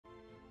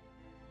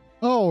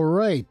All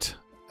right.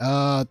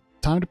 Time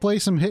to play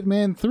some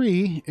Hitman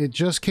 3. It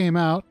just came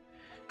out,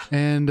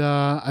 and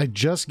I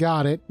just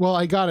got it. Well,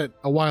 I got it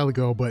a while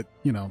ago, but,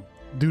 you know,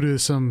 due to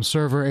some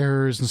server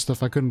errors and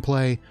stuff, I couldn't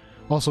play.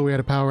 Also, we had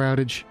a power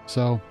outage,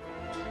 so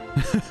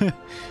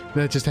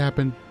that just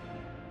happened.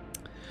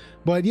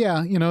 But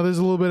yeah, you know, there's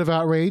a little bit of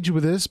outrage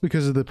with this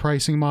because of the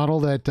pricing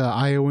model that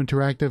IO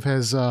Interactive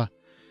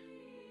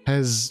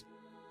has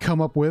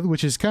come up with,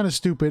 which is kind of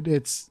stupid.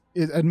 It's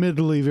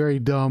admittedly very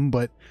dumb,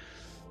 but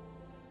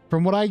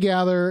from what I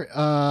gather,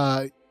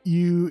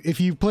 if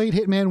you've played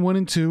Hitman 1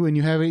 and 2 and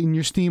you have it in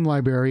your Steam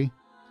library,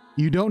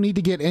 you don't need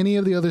to get any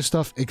of the other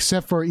stuff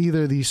except for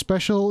either the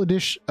special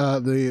edition,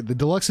 the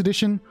Deluxe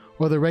Edition,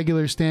 or the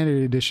regular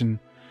Standard Edition.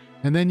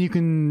 And then you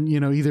can, you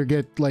know, either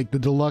get like the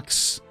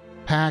Deluxe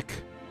Pack,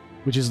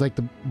 which is like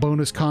the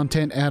bonus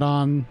content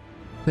add-on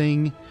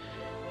thing,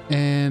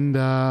 and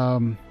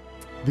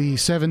the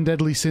 7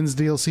 Deadly Sins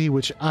DLC,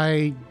 which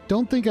I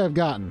don't think I've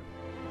gotten.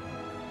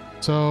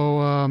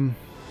 So,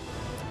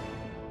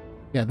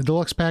 yeah, the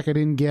Deluxe Pack I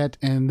didn't get,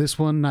 and this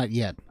one not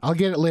yet. I'll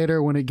get it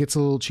later when it gets a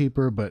little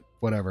cheaper, but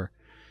whatever.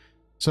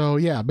 So,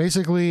 yeah,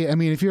 basically, I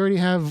mean, if you already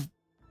have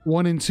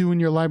 1 and 2 in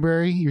your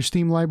library, your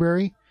Steam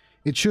library,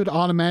 it should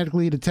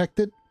automatically detect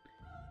it.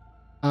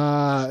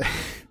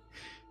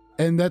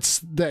 And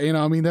that's, you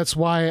know, I mean, that's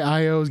why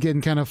IO is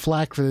getting kind of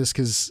flack for this,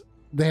 because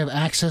they have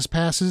access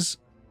passes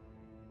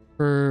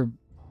for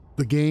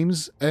the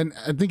games, and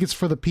I think it's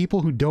for the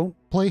people who don't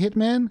play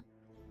Hitman,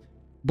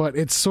 but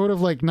it's sort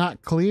of like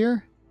not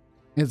clear.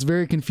 It's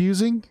very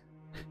confusing.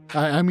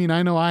 I mean,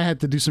 I know I had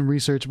to do some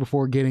research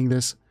before getting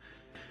this,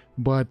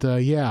 but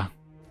yeah.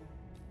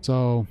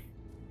 So,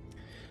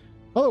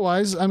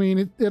 otherwise, I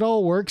mean, it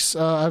all works.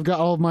 I've got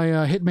all of my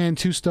Hitman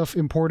 2 stuff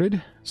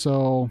imported,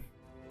 so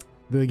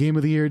the Game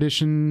of the Year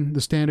edition,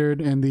 the Standard,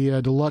 and the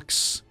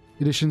Deluxe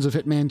editions of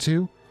Hitman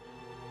 2.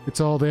 It's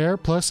all there.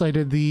 Plus, I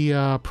did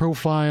the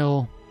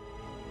profile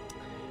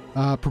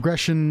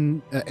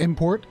progression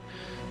import.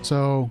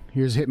 So,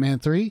 here's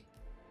Hitman 3.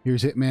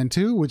 Here's Hitman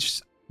 2,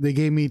 which they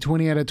gave me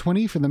 20 out of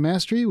 20 for the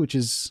mastery, which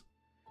is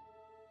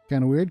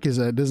kind of weird because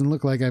it doesn't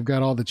look like I've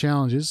got all the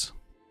challenges.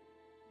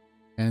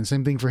 And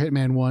same thing for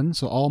Hitman 1.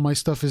 So, all my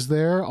stuff is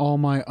there. All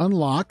my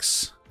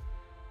unlocks,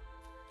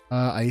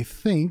 I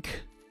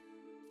think,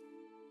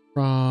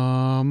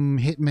 from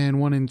Hitman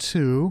 1 and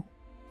 2.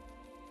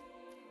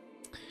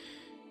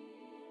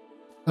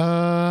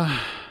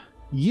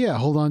 Yeah,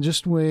 hold on,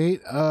 just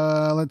wait.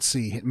 Let's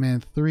see,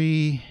 Hitman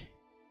 3.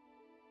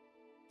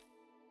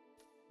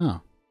 Oh,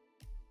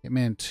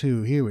 Hitman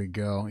 2, here we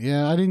go.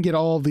 Yeah, I didn't get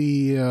all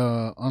the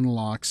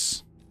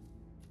unlocks.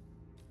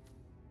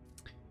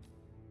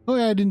 Oh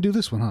yeah, I didn't do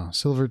this one, huh?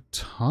 Silver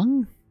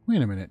Tongue?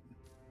 Wait a minute.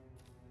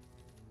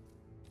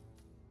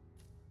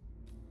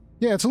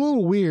 Yeah, it's a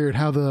little weird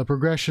how the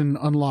progression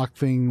unlock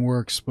thing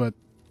works, but...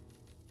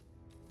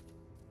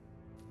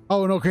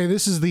 Oh, and okay,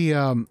 this is the,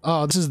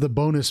 this is the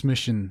bonus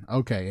mission.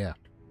 Okay, yeah.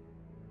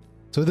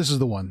 So this is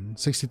the one.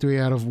 63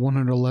 out of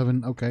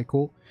 111. Okay,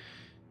 cool.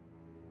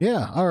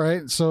 Yeah,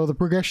 alright, so the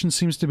progression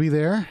seems to be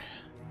there.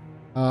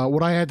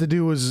 What I had to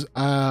do was,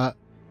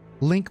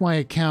 link my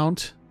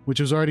account, which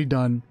was already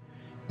done,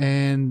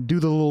 and do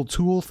the little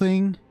tool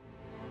thing.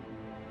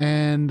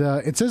 And,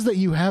 it says that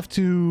you have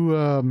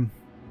to,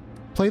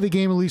 play the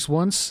game at least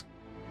once.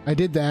 I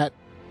did that,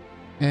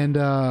 and,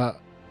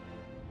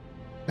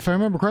 if I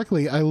remember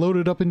correctly, I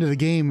loaded up into the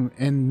game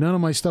and none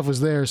of my stuff was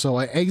there, so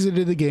I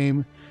exited the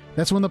game.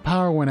 That's when the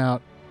power went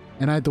out,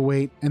 and I had to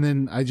wait, and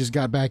then I just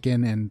got back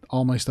in and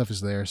all my stuff is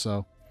there,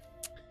 so...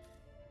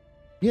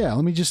 Yeah,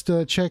 let me just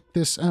check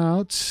this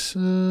out.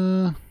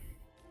 I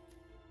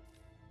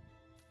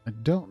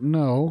don't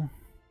know.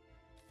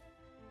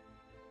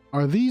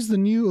 Are these the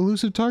new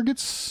elusive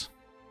targets?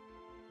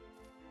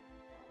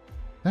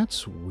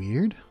 That's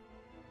weird.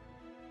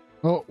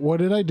 Oh, what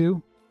did I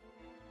do?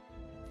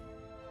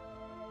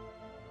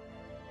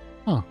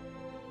 Huh.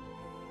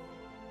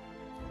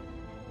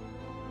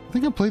 I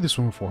think I played this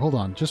one before. Hold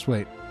on, just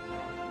wait.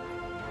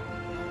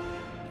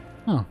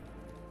 Huh.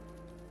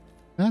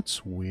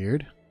 That's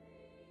weird.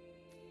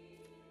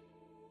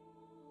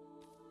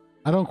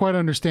 I don't quite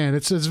understand.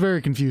 It's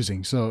very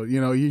confusing. So,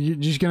 you know, you're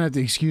just gonna have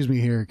to excuse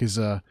me here, because,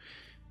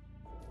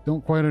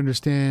 don't quite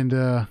understand,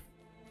 I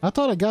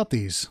thought I got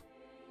these.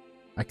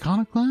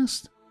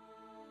 Iconoclast?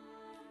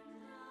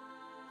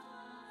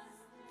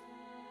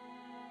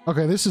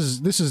 Okay, this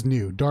is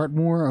new.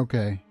 Dartmoor,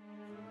 okay.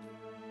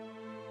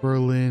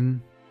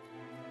 Berlin.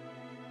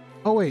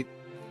 Oh wait.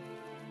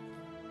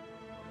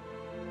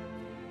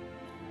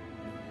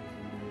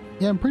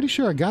 Yeah, I'm pretty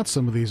sure I got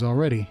some of these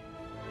already.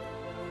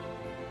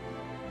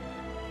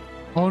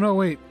 Oh no,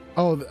 wait.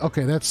 Oh,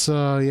 okay, that's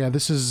yeah,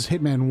 this is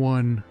Hitman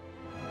 1.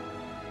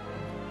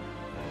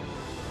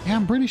 Yeah,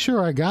 I'm pretty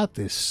sure I got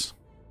this.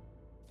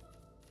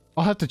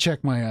 I'll have to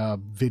check my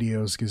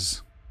videos,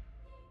 because...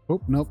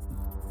 Oh, nope.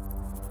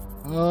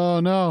 Oh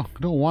no, I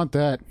don't want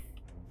that.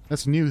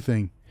 That's a new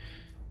thing.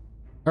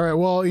 Alright,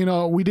 well, you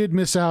know, we did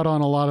miss out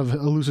on a lot of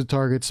elusive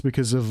targets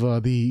because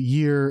of the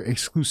year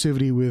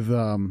exclusivity with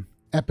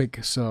epic,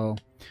 so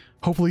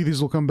hopefully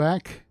these will come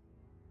back.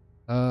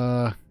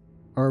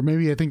 Or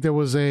maybe I think there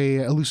was a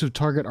Elusive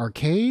Target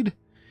arcade.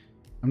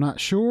 I'm not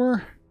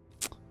sure.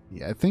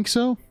 Yeah, I think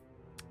so.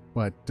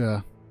 But,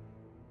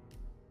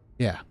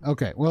 yeah.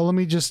 Okay, well, let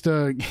me just,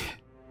 there's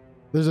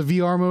a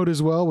VR mode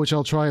as well, which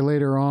I'll try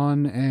later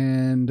on,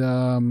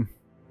 and,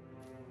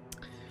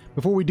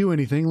 before we do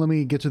anything, let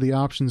me get to the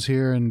options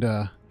here and,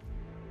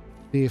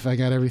 see if I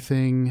got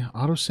everything.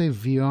 Autosave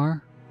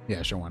VR?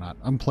 Yeah, sure, why not?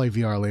 I'm play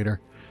VR later.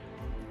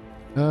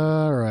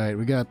 Alright,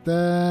 we got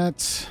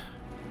that.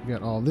 We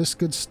got all this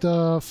good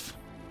stuff.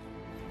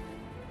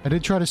 I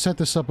did try to set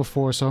this up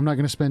before, so I'm not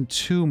going to spend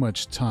too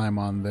much time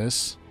on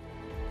this.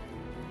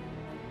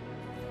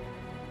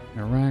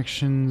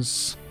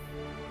 Interactions.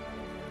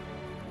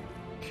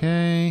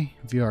 Okay,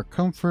 VR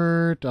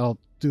comfort. I'll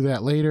do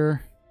that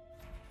later.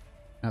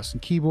 Mouse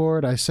and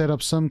keyboard. I set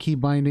up some key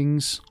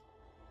bindings.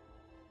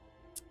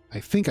 I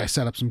think I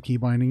set up some key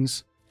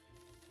bindings.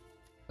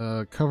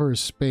 Cover is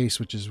space,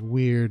 which is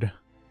weird.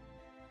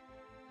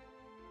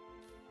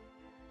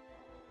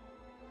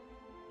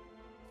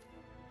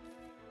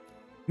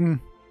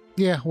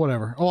 Yeah,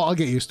 whatever. Oh, I'll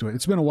get used to it.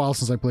 It's been a while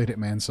since I played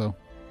Hitman, so.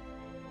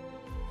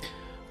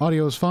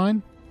 Audio is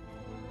fine.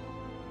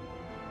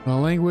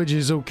 Language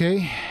is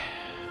okay.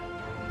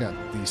 Got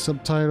the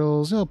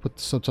subtitles. I'll put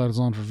the subtitles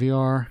on for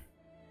VR.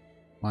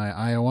 My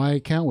IOI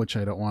account, which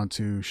I don't want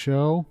to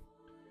show.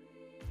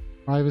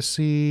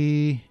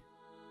 Privacy.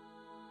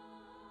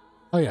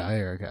 Oh yeah,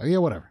 there we go. Yeah,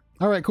 whatever.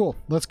 Alright, cool.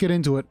 Let's get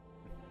into it.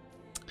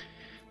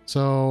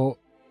 So,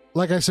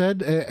 like I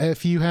said,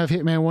 if you have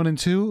Hitman 1 and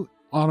 2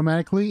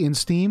 automatically in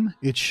Steam,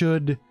 it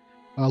should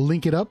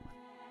link it up.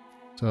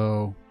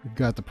 So, we've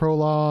got the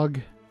prologue.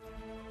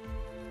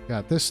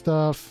 Got this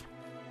stuff.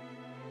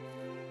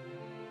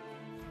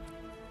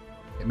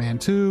 Hitman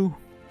 2.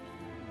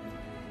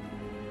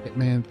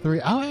 Hitman 3.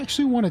 I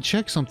actually want to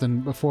check something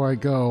before I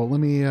go. Let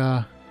me,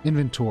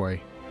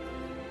 inventory.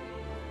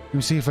 Let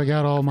me see if I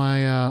got all my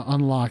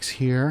unlocks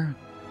here.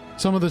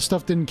 Some of the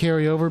stuff didn't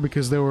carry over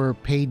because there were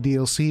paid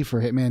DLC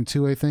for Hitman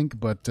 2, I think,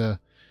 but,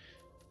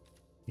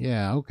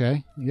 yeah,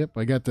 okay. Yep,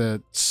 I got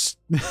the...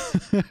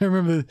 I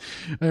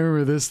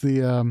remember this,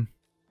 the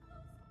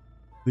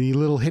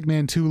little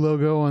Hitman 2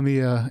 logo on the,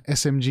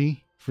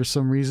 SMG for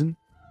some reason.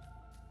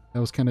 That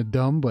was kind of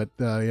dumb, but,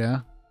 yeah.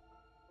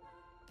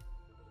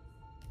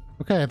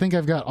 Okay, I think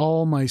I've got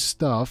all my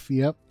stuff,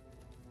 yep.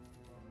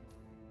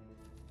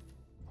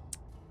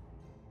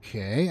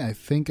 Okay, I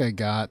think I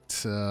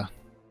got,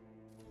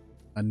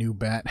 a new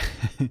bat.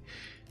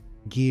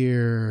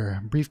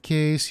 Gear,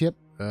 briefcase, yep,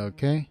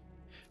 okay.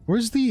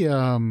 Where's the,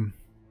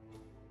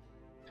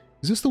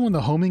 is this the one,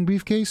 the homing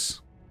briefcase?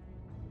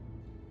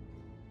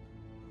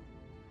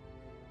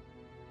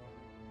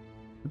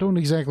 I don't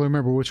exactly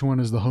remember which one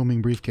is the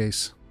homing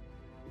briefcase.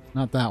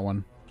 Not that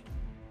one.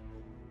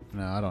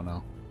 No, I don't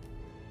know.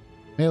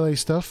 Melee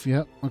stuff,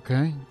 yep,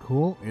 okay,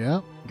 cool,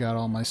 yep. Got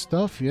all my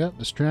stuff, yep.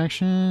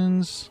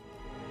 Distractions,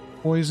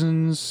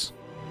 poisons,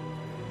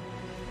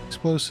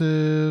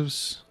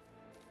 explosives.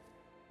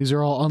 These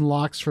are all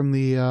unlocks from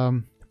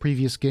the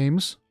previous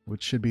games,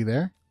 which should be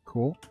there.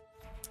 Cool.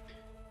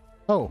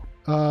 Oh,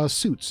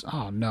 suits.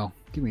 Oh no,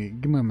 give me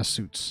my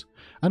suits.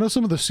 I know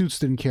some of the suits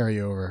didn't carry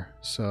over,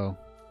 so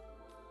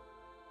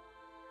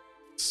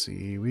let's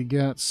see. We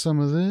got some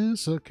of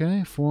this.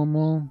 Okay,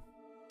 formal,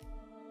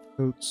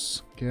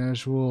 coats,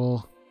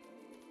 casual.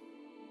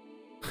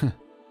 The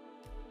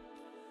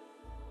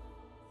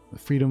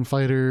Freedom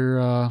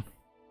Fighter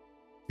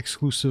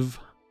exclusive.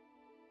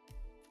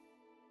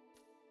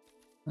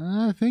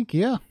 I think,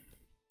 yeah.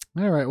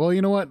 Alright, well,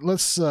 you know what?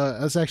 Let's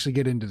actually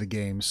get into the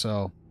game.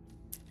 So,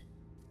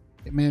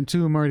 Hitman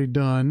 2 I'm already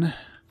done.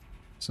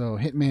 So,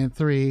 Hitman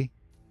 3.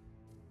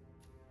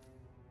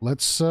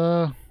 Let's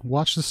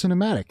watch the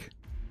cinematic.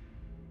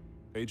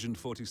 Agent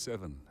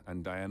 47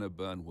 and Diana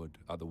Burnwood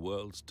are the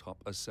world's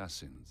top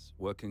assassins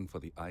working for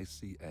the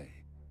ICA.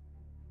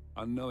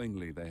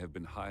 Unknowingly, they have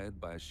been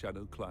hired by a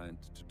shadow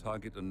client to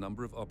target a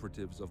number of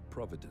operatives of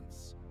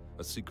Providence,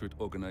 a secret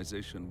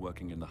organization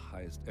working in the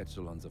highest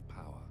echelons of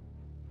power.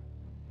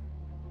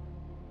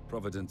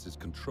 Providence's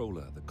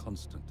controller, the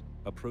Constant,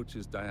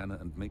 approaches Diana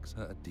and makes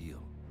her a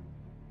deal.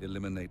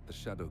 Eliminate the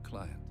shadow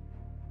client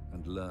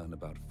and learn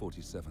about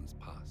 47's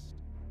past.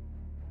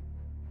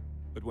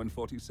 But when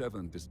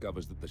 47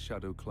 discovers that the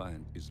shadow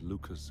client is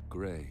Lucas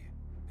Gray,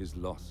 his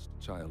lost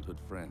childhood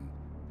friend,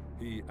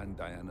 he and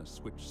Diana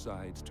switch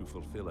sides to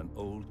fulfill an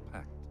old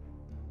pact.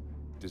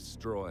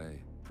 Destroy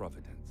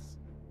Providence.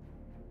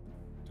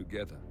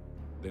 Together,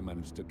 they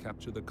manage to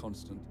capture the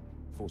Constant,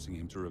 forcing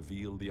him to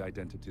reveal the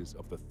identities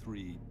of the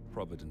 3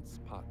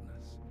 Providence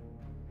partners.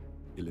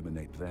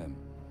 Eliminate them,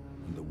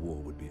 and the war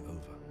would be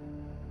over.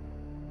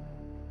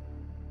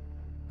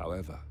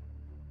 However,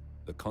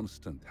 the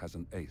Constant has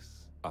an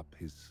ace up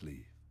his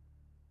sleeve.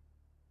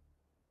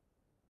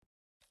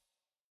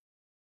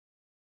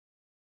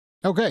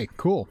 Okay,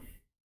 cool.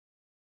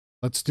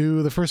 Let's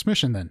do the first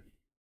mission then.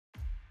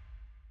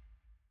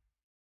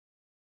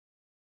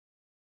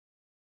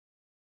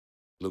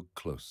 Look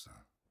closer.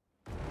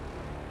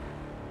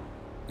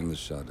 In the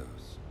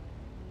shadows,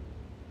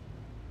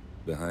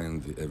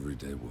 behind the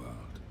everyday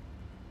world,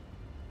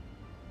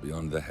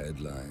 beyond the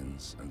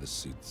headlines and the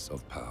seats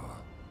of power,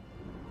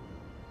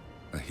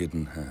 a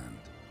hidden hand.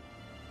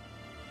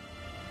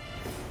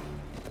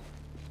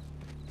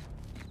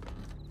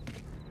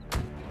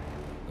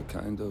 A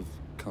kind of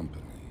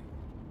company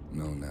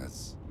known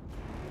as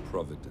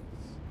Providence.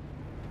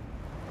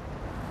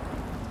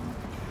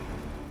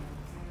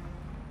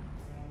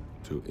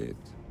 To it,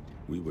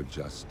 we were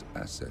just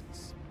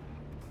assets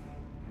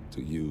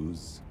to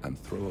use and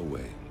throw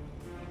away,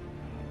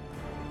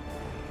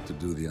 to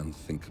do the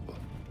unthinkable,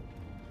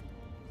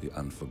 the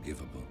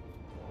unforgivable,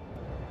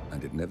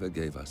 and it never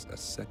gave us a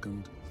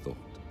second thought.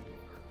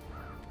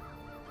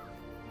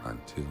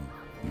 Until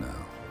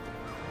now.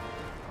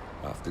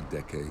 After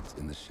decades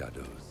in the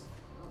shadows,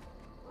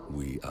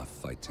 we are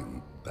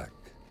fighting back.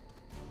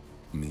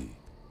 Me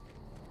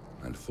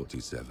and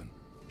 47.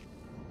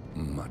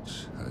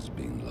 Much has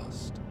been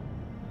lost,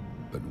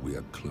 but we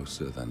are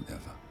closer than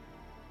ever.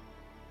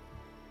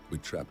 We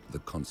trapped the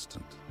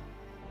Constant,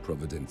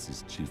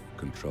 Providence's chief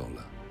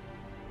controller,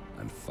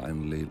 and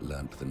finally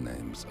learnt the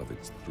names of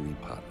its 3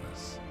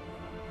 partners.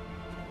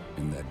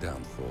 In their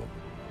downfall,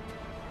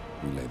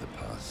 we lay the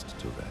past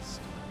to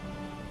rest.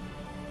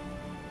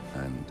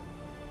 And,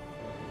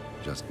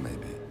 just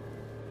maybe,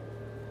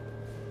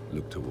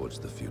 look towards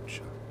the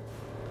future.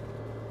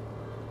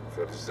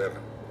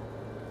 47.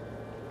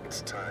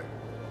 It's time.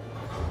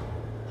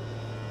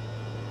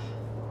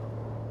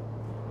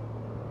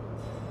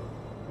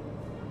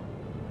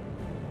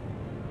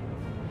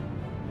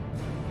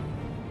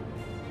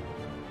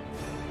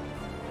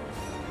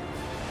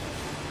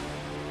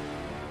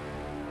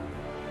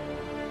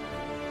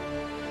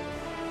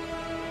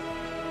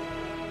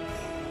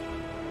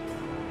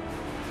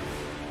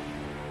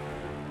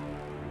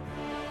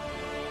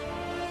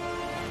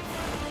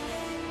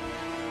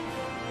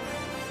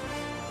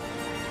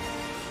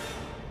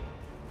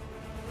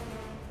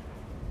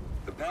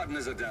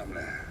 Partners are down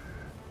there.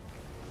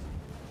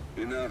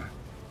 You know,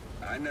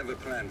 I never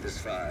planned this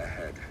far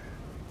ahead.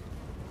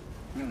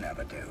 You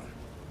never do.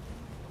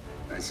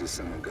 I see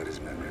someone got his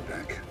memory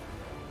back.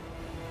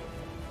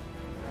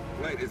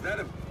 Wait, is that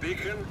a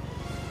beacon?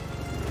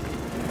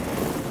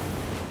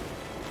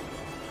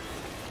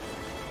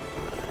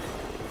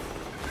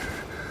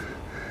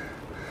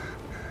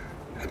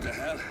 What the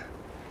hell?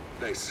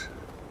 Base.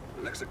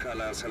 Alexa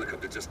Carlisle's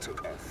helicopter just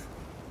took off.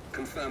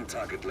 Confirm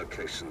target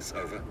locations,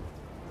 over.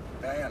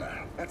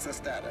 Diana, what's the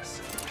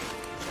status?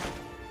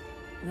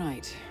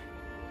 Right.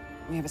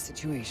 We have a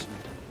situation.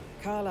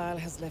 Carlisle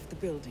has left the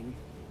building.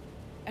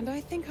 And I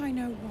think I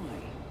know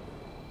why.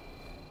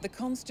 The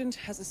Constant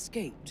has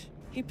escaped.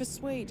 He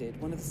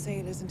persuaded one of the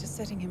sailors into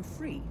setting him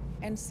free.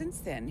 And since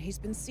then, he's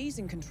been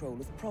seizing control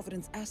of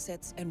Providence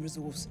assets and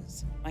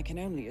resources. I can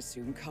only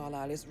assume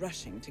Carlisle is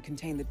rushing to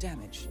contain the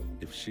damage.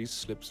 If she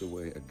slips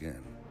away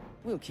again...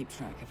 We'll keep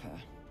track of her.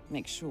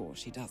 Make sure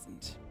she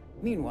doesn't.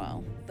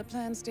 Meanwhile, the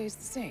plan stays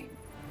the same.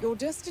 Your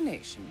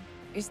destination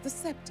is the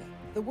Scepter,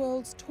 the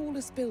world's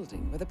tallest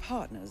building where the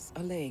partners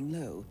are laying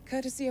low,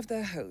 courtesy of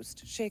their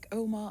host, Sheikh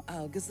Omar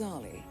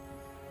Al-Ghazali.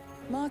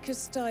 Marcus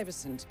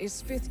Stuyvesant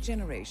is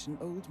 5th-generation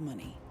old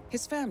money.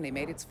 His family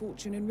made its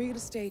fortune in real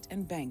estate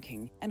and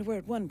banking, and were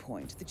at one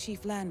point the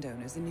chief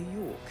landowners in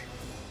New York.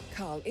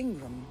 Carl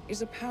Ingram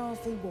is a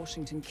powerful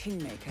Washington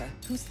kingmaker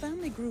whose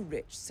family grew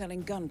rich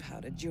selling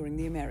gunpowder during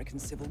the American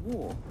Civil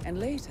War, and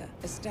later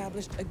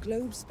established a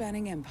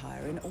globe-spanning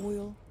empire in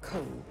oil,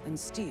 coal, and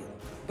steel.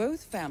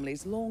 Both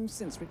families long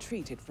since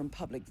retreated from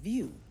public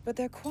view, but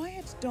their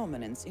quiet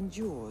dominance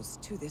endures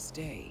to this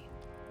day.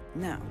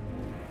 Now,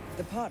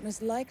 the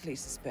partners likely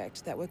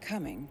suspect that we're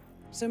coming,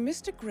 so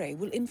Mr. Grey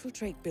will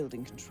infiltrate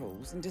building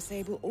controls and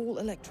disable all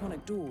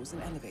electronic doors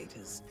and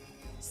elevators.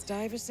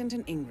 Stuyvesant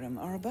and Ingram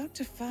are about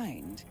to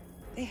find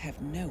they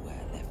have nowhere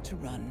left to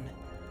run.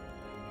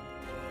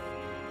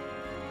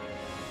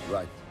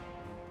 Right.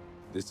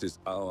 This is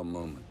our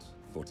moment,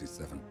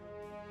 47.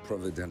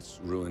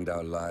 Providence ruined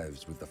our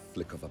lives with the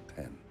flick of a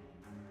pen.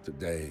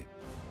 Today,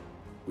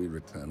 we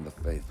return the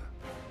favor.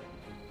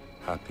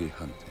 Happy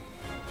hunting.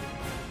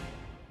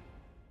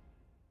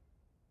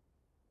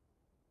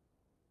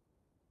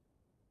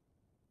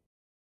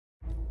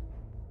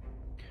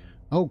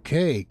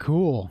 Okay,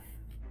 cool.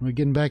 We're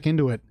getting back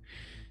into it.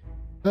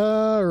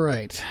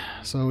 Alright,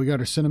 so we got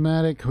our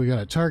cinematic, we got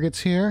our targets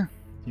here.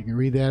 You can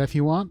read that if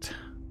you want.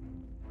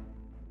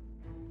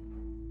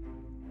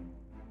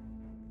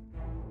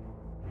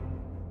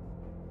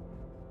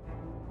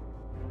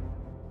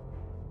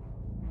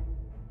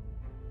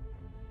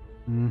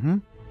 Mm-hmm.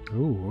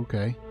 Ooh,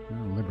 okay.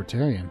 Oh,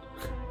 libertarian.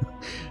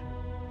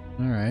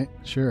 Alright,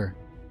 sure.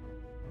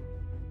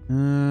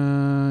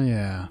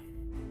 Yeah.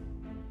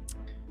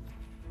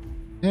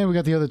 And we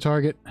got the other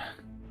target.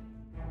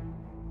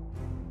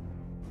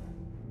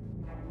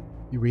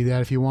 You read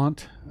that if you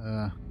want.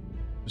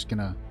 Just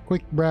gonna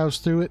quick browse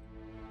through it.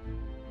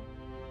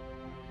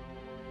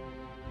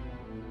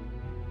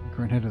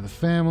 Current head of the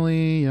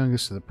family,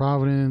 youngest of the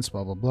Providence,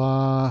 blah blah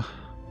blah.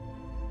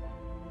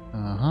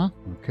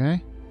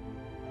 Okay.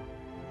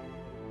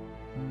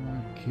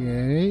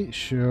 Okay,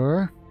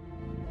 sure.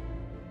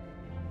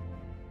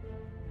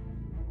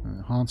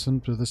 Haunts him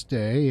to this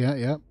day. Yeah,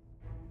 yeah.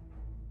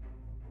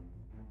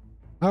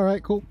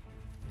 Alright, cool.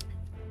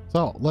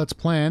 So, let's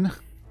plan.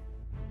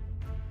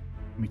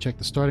 Let me check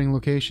the starting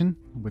location,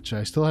 which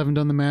I still haven't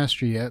done the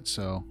mastery yet,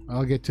 so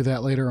I'll get to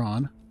that later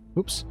on.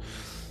 Oops.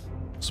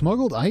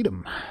 Smuggled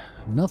item.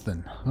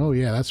 Nothing. Oh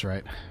yeah, that's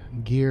right.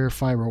 Gear,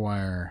 fiber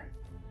wire.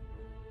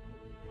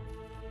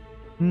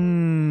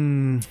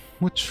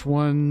 Which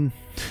one?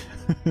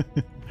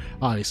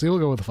 Obviously, we'll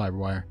go with the fiber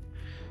wire.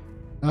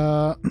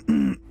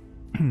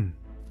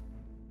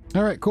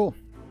 Alright, cool.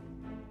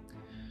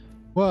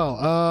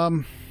 Well,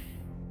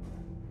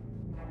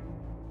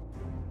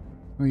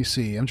 let me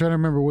see. I'm trying to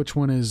remember which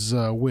one is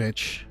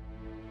which.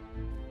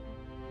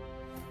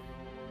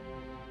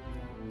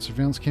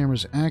 Surveillance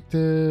cameras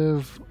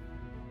active.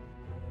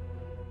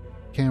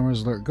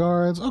 Cameras alert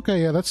guards.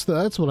 Okay, yeah, that's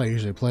what I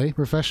usually play.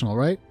 Professional,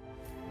 right?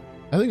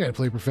 I think I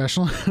play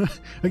professional.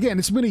 Again,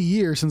 it's been a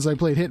year since I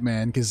played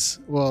Hitman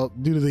because, well,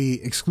 due to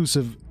the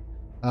exclusive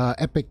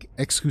Epic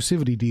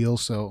exclusivity deal,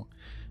 so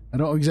I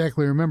don't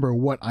exactly remember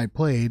what I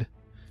played.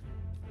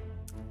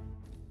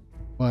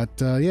 But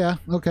yeah,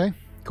 okay,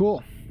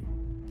 cool.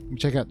 Let me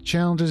check out the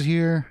challenges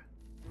here.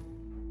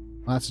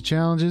 Lots of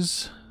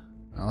challenges.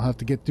 I'll have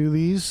to get through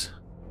these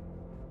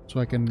so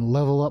I can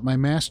level up my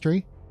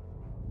mastery.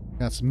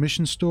 Got some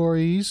mission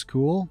stories,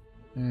 cool.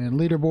 And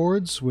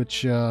leaderboards,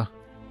 which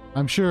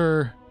I'm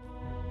sure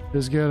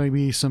there's going to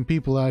be some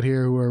people out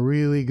here who are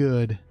really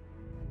good.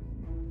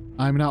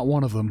 I'm not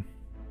one of them.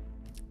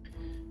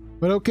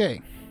 But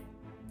okay,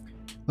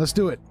 let's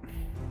do it.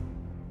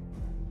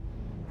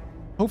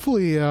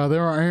 Hopefully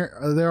there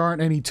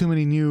aren't any too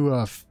many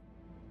new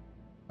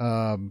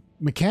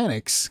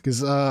mechanics,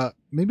 because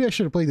maybe I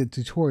should have played the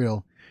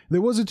tutorial.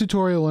 There was a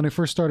tutorial when I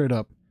first started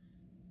up,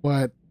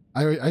 but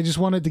I just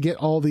wanted to get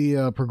all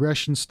the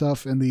progression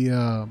stuff and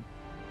the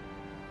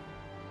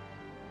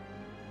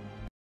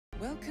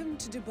Welcome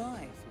to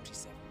Dubai,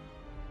 47.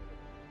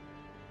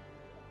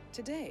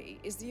 Today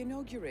is the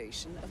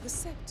inauguration of the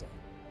Scepter,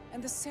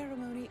 and the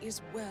ceremony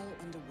is well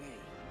underway.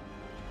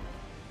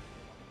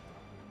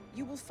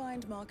 You will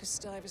find Marcus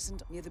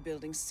Stuyvesant near the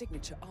building's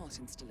signature art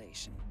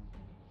installation,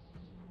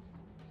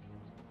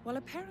 while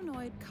a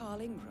paranoid Carl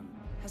Ingram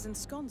has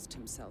ensconced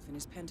himself in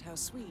his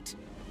penthouse suite,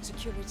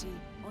 security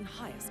on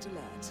highest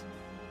alert.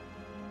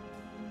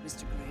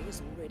 Mr. Gray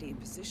is already in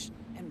position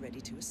and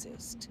ready to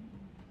assist.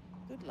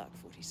 Good luck,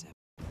 47.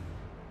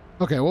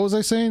 Okay, what was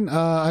I saying?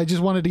 I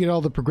just wanted to get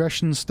all the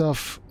progression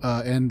stuff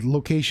and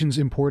locations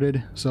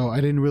imported, so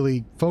I didn't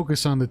really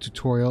focus on the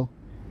tutorial.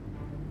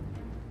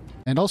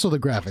 And also the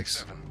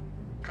graphics. 47.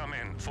 Come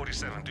in,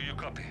 47. Do you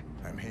copy?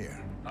 I'm here.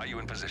 Are you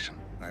in position?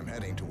 I'm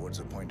heading towards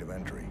the point of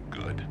entry.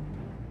 Good.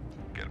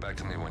 Get back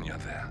to me when you're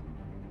there.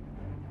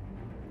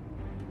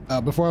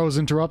 Before I was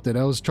interrupted,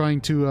 I was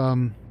trying to,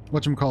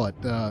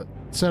 whatchamacallit,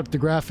 set up the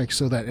graphics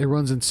so that it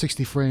runs in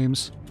 60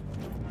 frames.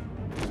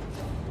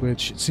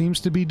 Which it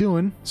seems to be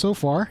doing so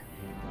far.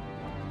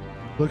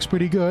 Looks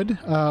pretty good.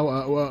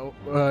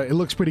 It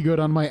looks pretty good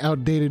on my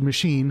outdated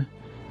machine.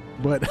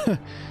 But,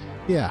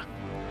 yeah.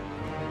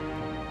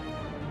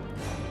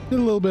 Did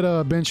a little bit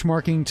of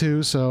benchmarking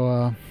too,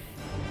 so,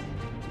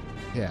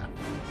 yeah.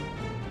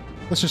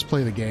 Let's just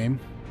play the game.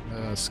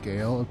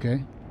 Scale,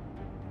 okay.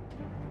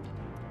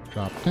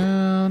 Drop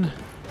down.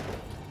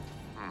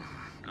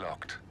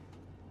 Locked.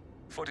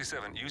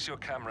 47, use your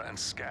camera and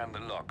scan the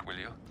lock, will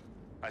you?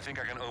 I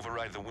think I can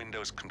override the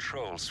Windows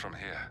controls from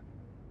here.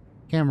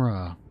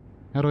 Camera.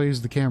 How do I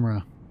use the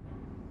camera?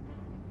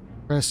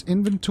 Press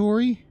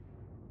inventory.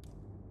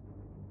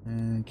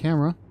 And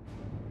camera.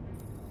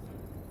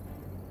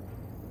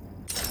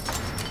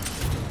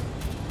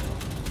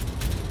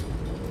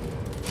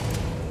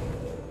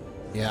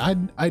 Yeah,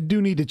 I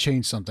do need to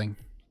change something.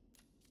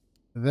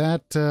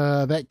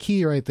 That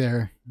key right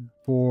there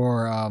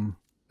for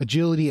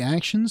agility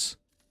actions,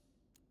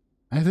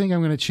 I think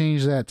I'm going to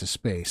change that to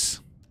space.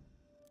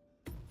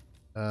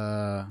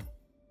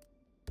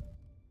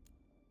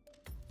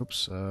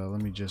 Oops,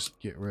 let me just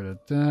get rid of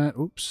that.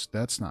 Oops,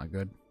 that's not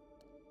good.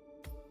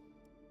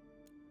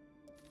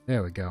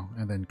 There we go.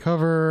 And then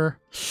cover.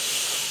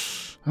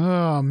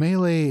 Oh,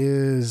 melee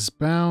is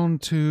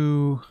bound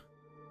to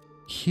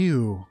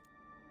Q.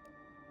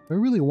 Do I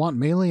really want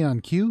melee on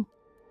Q?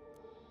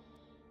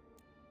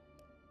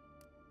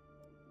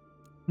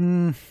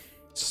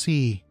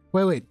 C.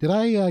 Wait, did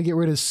I get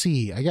rid of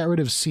C? I got rid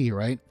of C,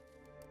 right?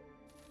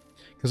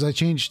 Because I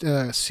changed,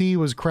 C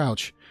was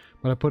crouch,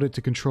 but I put it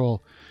to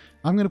control.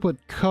 I'm going to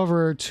put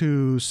cover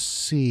to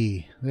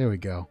C. There we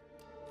go.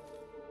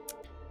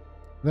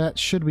 That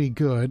should be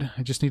good.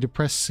 I just need to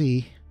press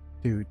C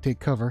to take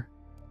cover.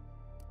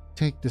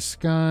 Take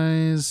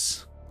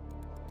disguise.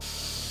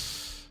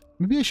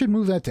 Maybe I should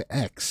move that to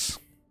X.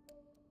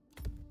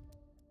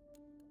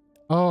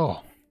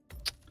 Oh.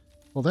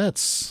 Well,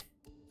 that's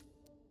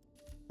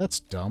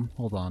dumb.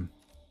 Hold on.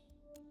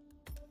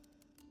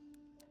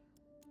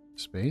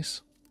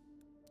 Space.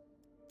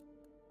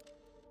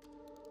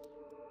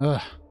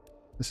 Ugh.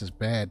 This is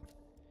bad.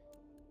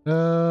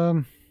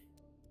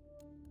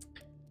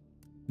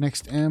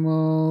 Next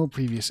ammo,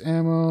 previous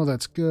ammo,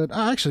 that's good.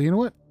 Actually, you know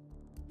what?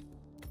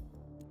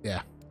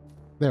 Yeah,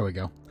 there we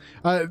go.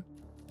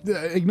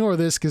 Ignore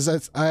this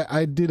because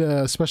I did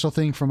a special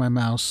thing for my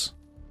mouse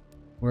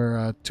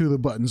where 2 of the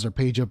buttons are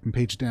page up and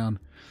page down.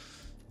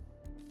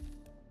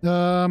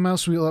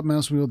 Mouse wheel up,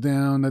 mouse wheel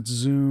down. That's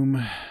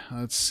zoom.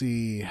 Let's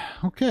see.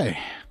 Okay.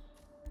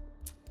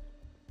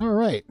 All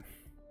right.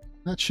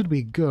 That should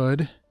be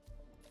good.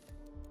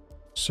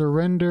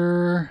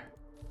 Surrender.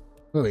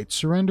 Oh, wait,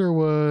 surrender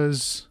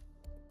was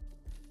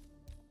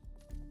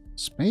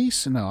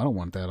space? No, I don't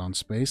want that on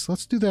space.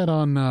 Let's do that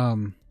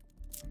on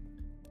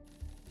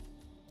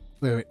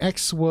wait,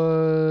 X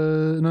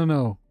was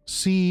no.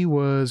 C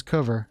was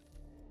cover.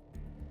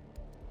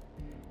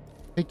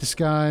 Take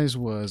disguise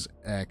was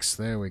X.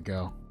 There we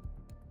go.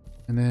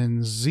 And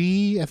then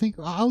Z, I think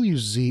I'll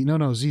use Z.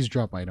 No, Z's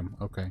drop item.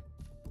 Okay.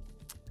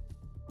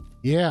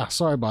 Yeah,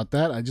 sorry about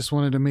that. I just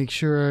wanted to make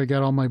sure I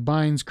got all my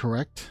binds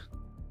correct.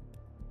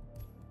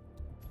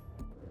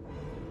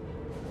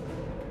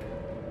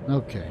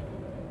 Okay.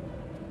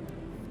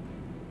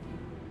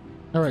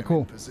 All right,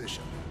 cool.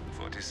 Position.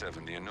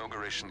 47, the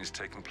inauguration is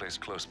taking place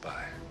close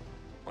by.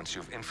 Once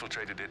you've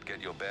infiltrated it,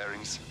 get your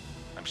bearings.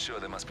 I'm sure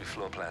there must be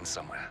floor plans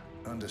somewhere.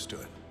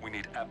 Understood. We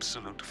need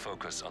absolute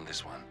focus on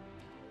this one.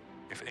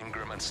 If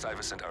Ingram and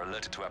Stuyvesant are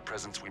alerted to our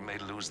presence, we may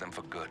lose them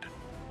for good.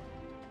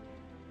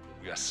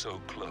 We are so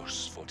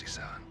close,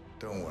 47.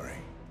 Don't worry.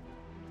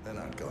 They're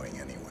not going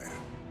anywhere.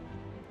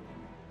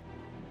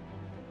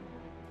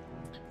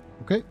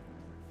 Okay.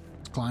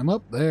 Let's climb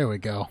up. There we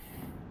go.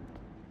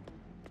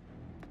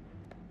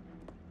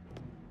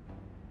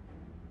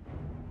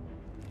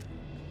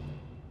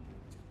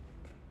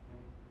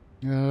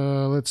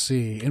 Let's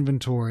see.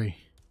 Inventory.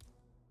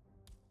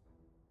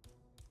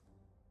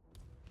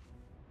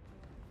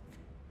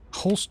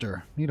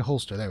 Holster. Need a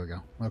holster. There we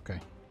go.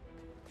 Okay.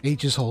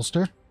 H is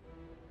holster.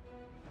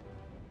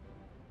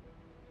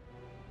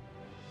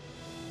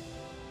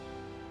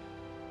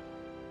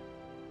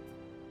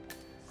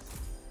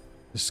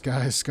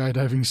 Disguise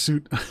skydiving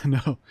suit.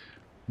 No.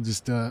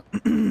 Just, On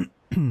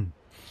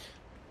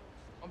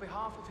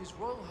behalf of His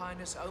Royal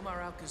Highness Omar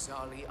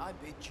Al-Ghazali, I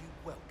bid you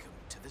welcome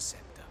to the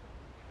scepter.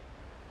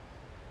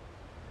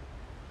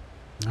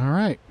 all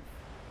right.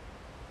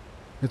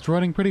 It's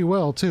running pretty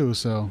well, too,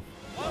 so...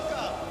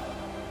 Welcome!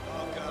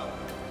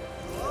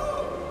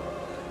 Hello!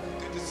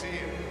 Good to see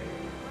you.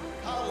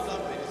 How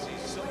lovely to see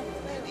so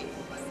many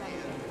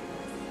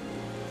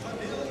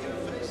familiar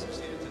faces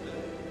here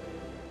today.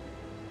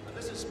 And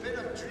this has been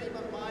a dream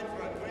of mine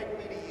for a great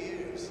many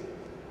years.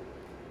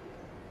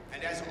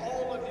 And as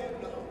all of you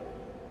know,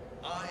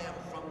 I am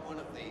from one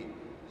of the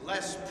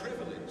less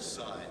privileged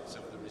sides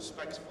of the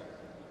respectful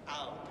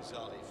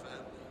Al-Ghazali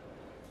family.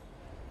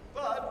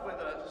 But with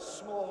a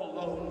small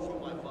loan from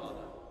my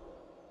father,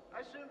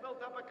 I soon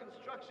built up a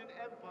construction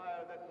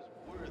empire that was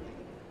worthy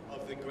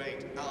of the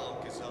great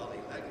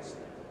Al-Ghazali legacy.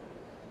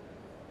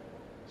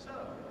 So,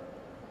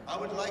 I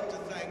would like to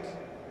thank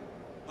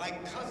my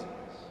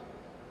cousins,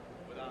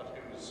 without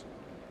whose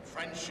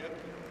friendship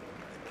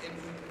and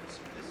influence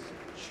this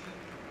achievement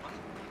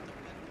might not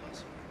have been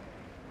possible.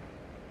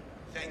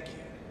 Thank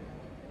you.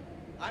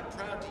 I'm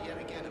proud to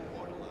yet again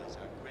immortalize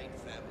our great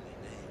family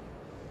name.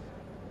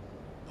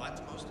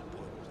 But most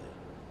importantly,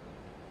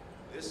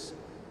 this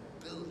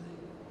building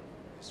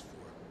is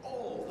for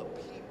all the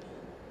people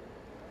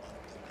of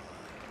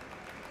Dubai,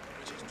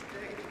 which is to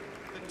date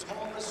the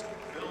tallest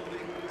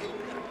building in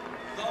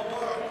the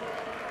world.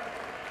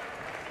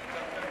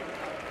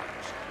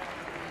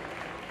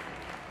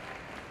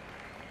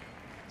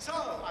 So,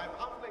 I'm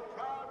humbly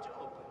proud to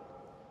open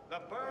the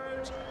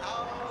Burj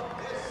Al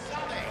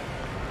Ghazali.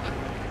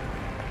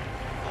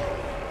 Oh,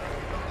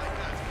 not like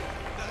that.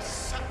 The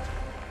scepter.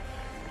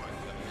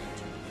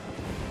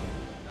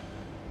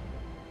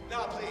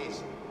 Now,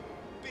 please,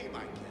 be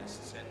my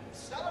guests and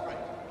celebrate.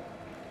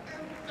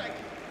 And thank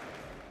you.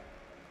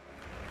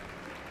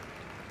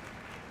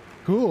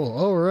 Cool.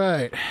 All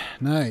right.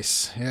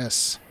 Nice.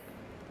 Yes.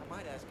 I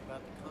might ask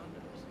about the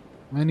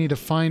condoms. I need to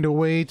find a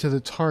way to the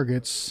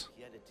targets. If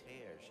you had a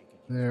tear, she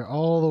could... They're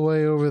all the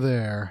way over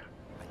there.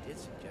 I did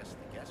suggest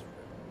the guest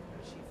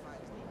room. She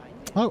finds the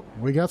idea. Oh,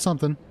 we got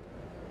something.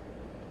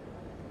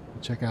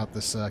 Check out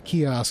this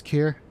kiosk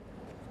here.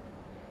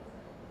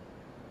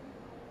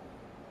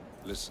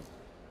 Listen,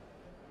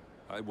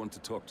 I want to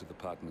talk to the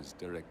partners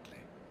directly.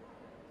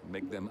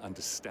 Make them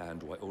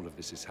understand why all of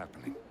this is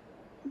happening.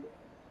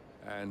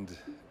 And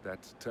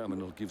that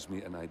terminal gives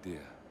me an idea.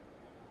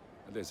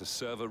 There's a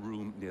server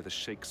room near the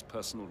Sheikh's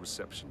personal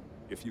reception.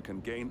 If you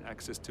can gain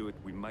access to it,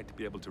 we might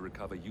be able to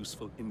recover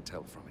useful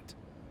intel from it.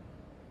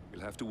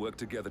 We'll have to work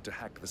together to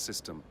hack the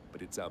system,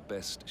 but it's our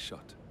best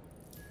shot.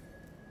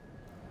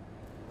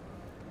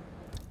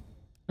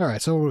 All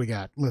right, so what do we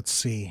got? Let's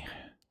see.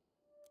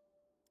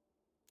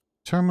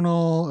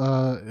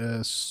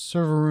 Terminal,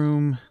 server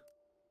room.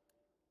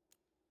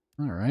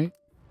 All right.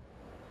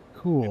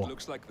 Cool. It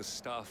looks like the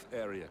staff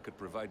area could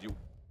provide you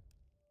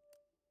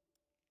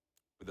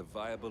with a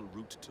viable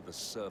route to the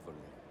server room.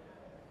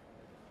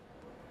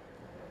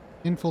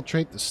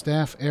 Infiltrate the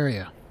staff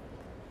area.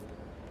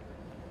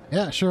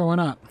 Yeah, sure, why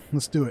not?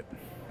 Let's do it.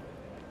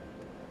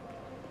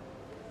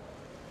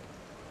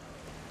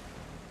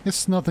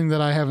 It's nothing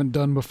that I haven't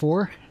done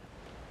before.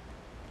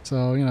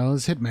 So, you know,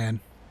 it's Hitman.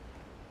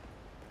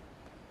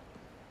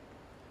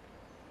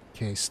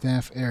 Okay,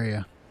 staff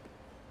area.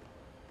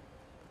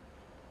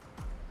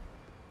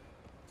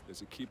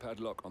 There's a keypad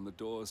lock on the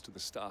doors to the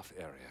staff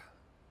area.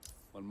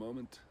 One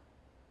moment.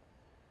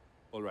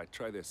 All right,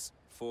 try this.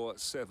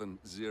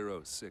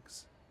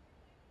 4706.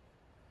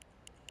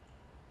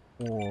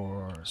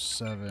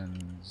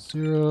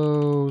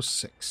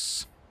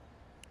 4706.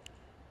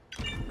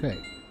 Okay.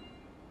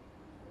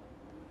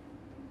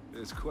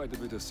 There's quite a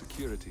bit of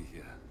security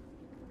here.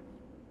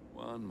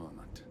 One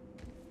moment.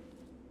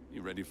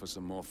 You ready for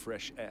some more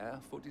fresh air,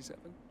 47?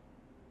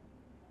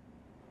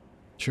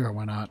 Sure,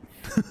 why not?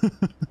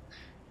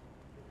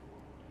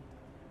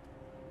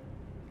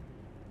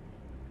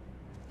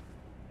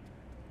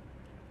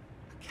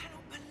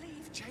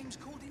 James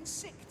called in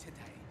sick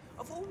today,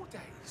 of all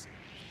days.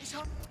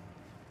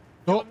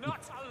 Oh. You're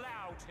not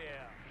allowed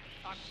here.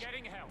 I'm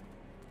getting help.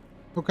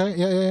 Okay,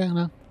 yeah,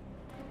 no.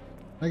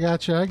 I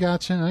gotcha.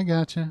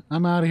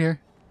 I'm out of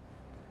here.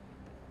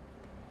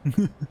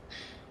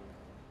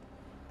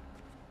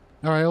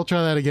 Alright, I'll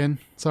try that again.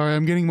 Sorry,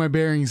 I'm getting my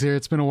bearings here.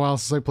 It's been a while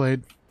since I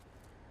played.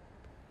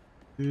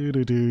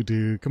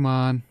 Come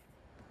on.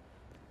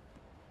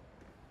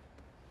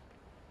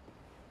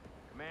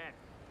 Command.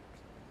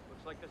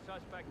 Looks like the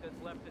suspect has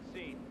left the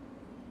scene.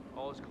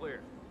 All is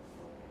clear.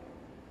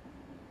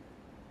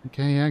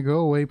 Okay, yeah, go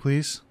away,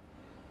 please.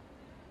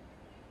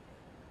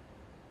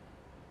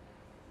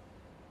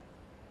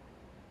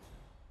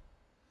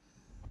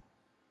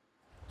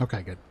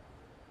 Okay, good.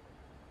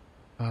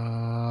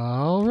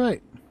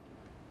 Alright.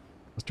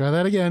 Let's try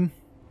that again.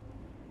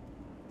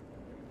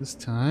 This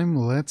time,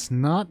 let's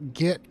not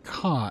get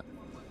caught.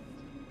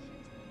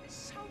 There's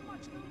so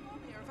much going on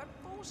here. I've had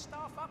 4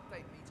 staff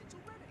update meetings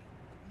already.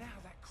 Now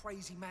that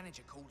crazy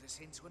manager called us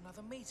into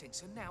another meeting,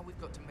 so now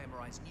we've got to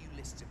memorize new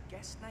lists of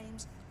guest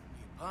names,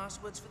 new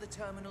passwords for the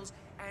terminals,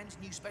 and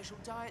new special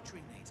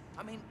dietary needs.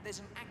 I mean, there's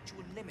an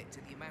actual limit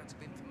to the amount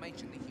of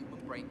information the human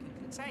brain can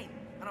contain,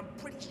 and I'm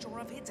pretty sure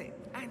I've hit it.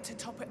 And to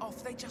top it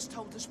off, they just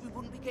told us we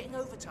wouldn't be getting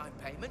overtime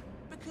payment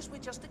because we're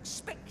just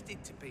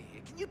expected to be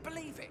here. Can you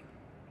believe it?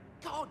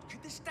 God,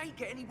 could this day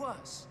get any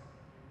worse?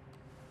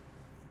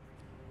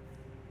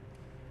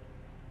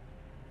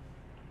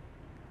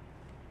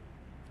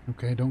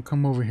 Okay, don't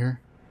come over here.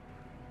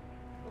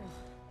 Oh,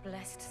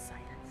 blessed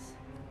silence.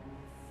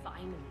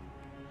 Finally.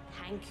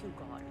 Thank you,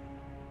 God.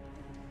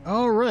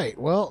 Alright,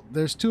 well,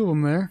 there's 2 of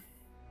them there.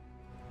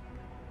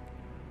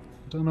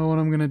 Don't know what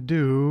I'm gonna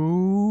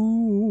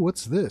do.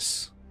 What's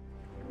this?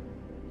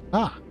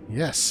 Ah,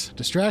 yes.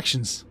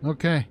 Distractions.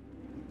 Okay.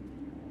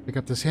 Pick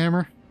up this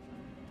hammer.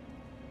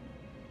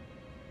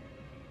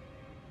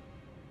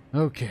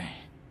 Okay.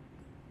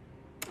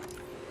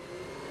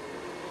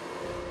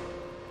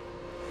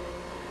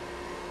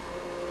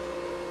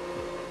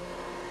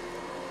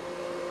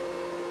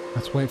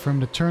 Let's wait for him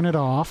to turn it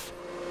off.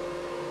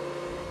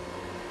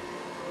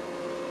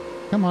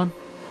 Come on.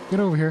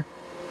 Get over here.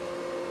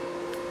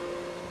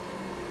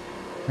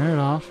 Turn it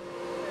off.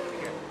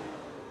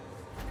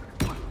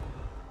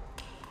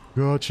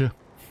 Gotcha.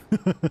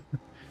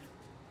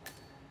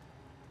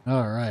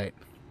 Alright.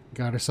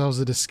 Got ourselves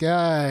a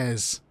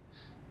disguise.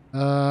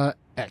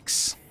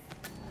 X.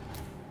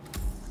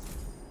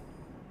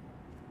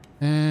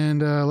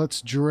 And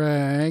let's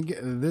drag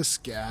this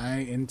guy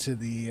into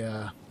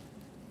the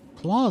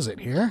closet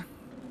here.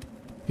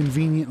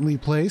 Conveniently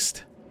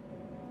placed.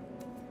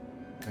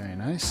 Very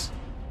nice.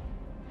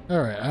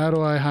 Alright, how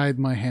do I hide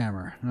my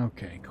hammer?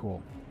 Okay,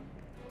 cool.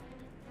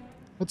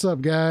 What's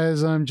up,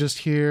 guys? I'm just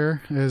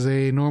here as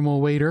a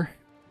normal waiter.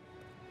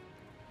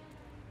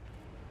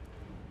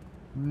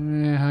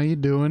 How you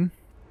doing?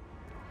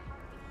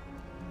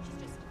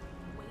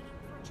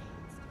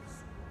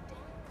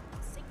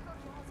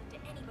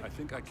 I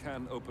think I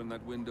can open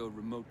that window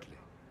remotely.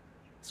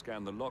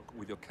 Scan the lock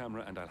with your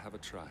camera and I'll have a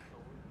try.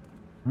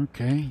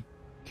 Okay.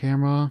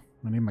 Camera.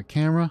 I need my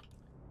camera.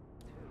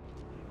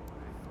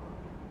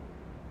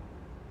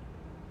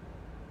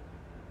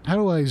 How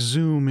do I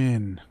zoom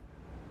in?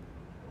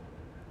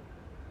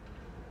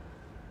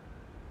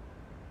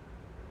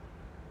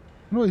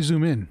 How do I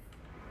zoom in?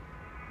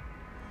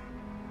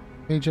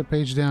 Page up,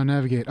 page down,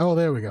 navigate. Oh,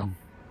 there we go.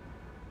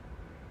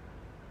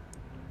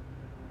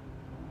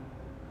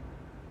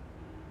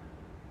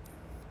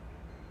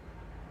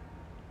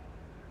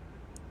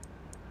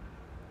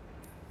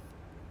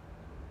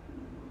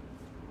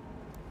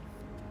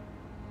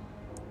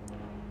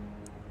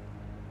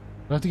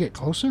 Do I have to get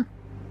closer?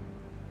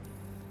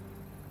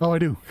 Oh, I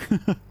do. Quick,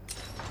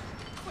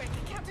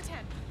 count to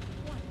 10.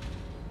 1,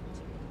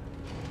 2.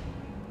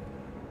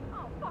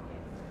 Oh, fuck it.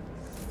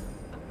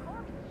 Of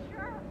course,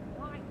 sure.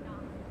 Why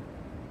not?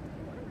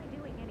 What am I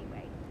doing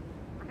anyway?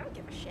 I don't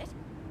give a shit.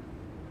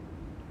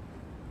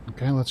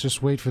 Okay, let's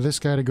just wait for this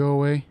guy to go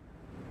away.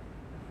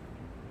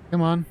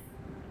 Come on.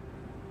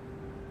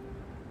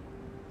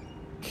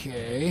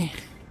 Okay.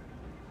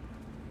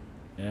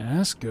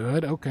 Yes,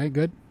 good. Okay,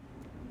 good.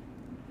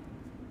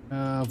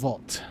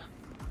 Vault.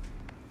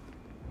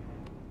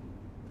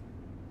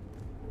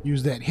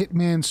 Use that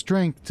hitman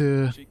strength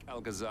to... Sheikh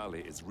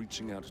Al-Ghazali is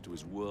reaching out to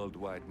his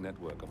worldwide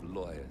network of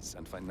lawyers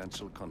and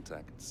financial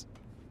contacts,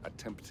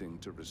 attempting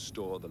to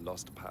restore the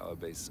lost power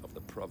base of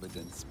the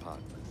Providence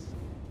Partners.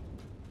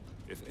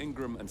 If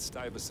Ingram and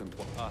Stuyvesant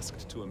were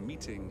asked to a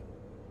meeting,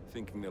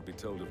 thinking they'll be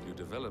told of new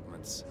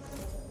developments,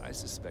 I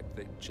suspect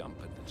they'd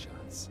jump at the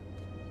chance.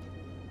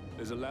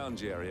 There's a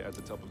lounge area at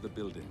the top of the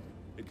building.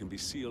 It can be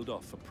sealed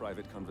off for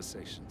private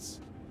conversations.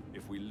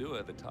 If we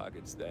lure the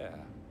targets there,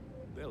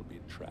 they'll be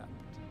trapped.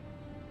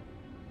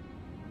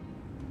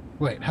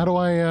 Wait, how do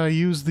I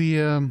use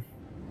the...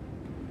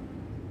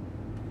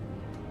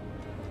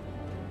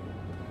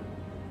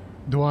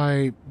 Do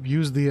I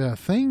use the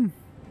thing?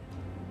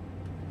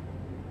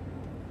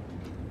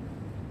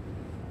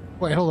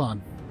 Wait, hold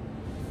on.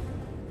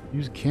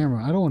 Use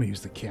camera. I don't want to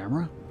use the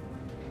camera.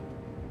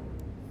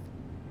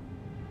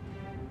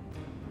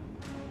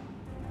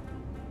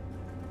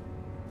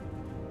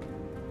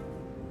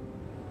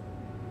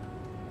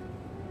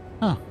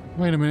 Huh.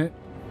 Wait a minute.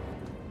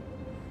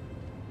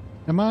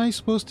 Am I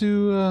supposed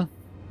to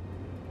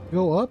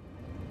go up?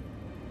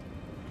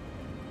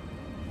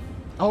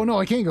 Oh, no,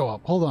 I can't go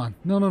up. Hold on.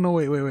 No,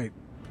 wait.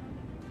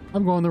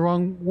 I'm going the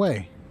wrong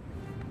way.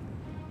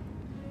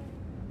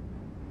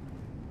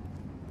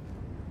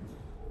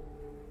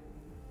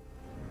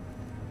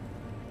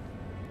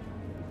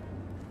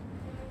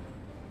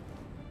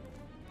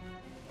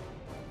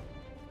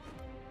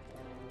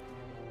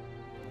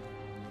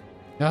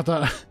 I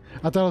thought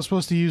I was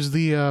supposed to use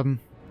the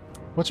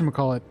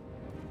whatchamacallit.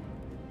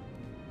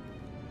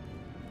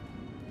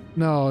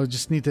 No, I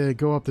just need to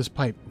go up this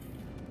pipe.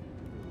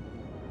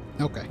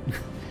 Okay.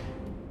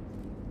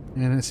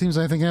 And it seems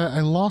I think I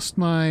lost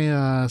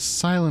my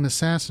silent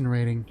assassin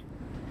rating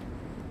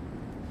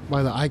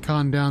by the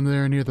icon down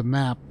there near the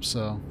map,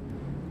 so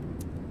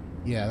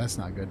yeah, that's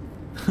not good.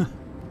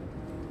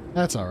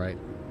 That's alright.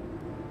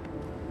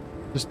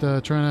 Just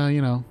trying to,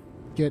 you know,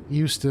 get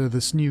used to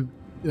this new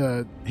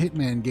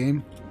Hitman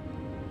game.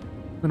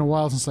 Been a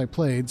while since I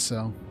played,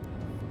 so.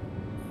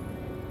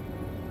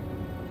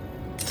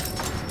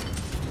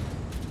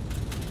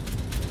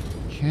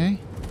 Okay.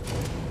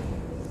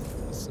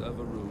 The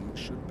server room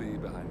should be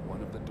behind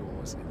one of the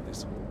doors in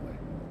this hallway.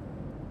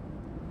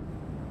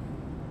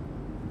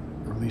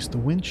 Release the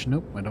winch.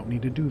 Nope, I don't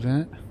need to do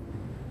that.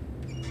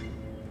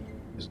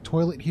 There's a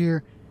toilet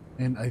here,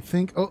 and I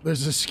think... Oh,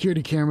 there's a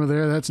security camera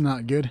there. That's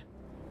not good.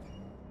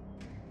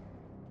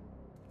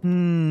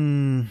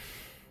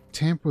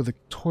 Tamper with the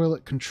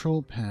toilet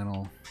control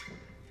panel.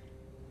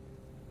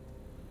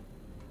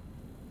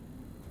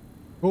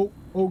 Oh,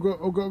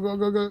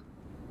 go.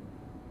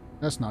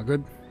 That's not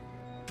good.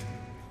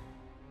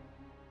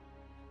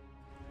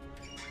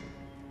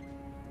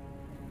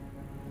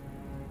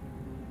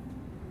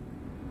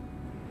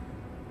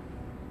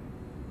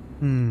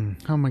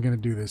 How am I gonna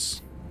do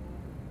this?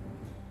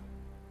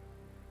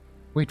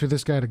 Wait for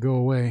this guy to go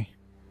away.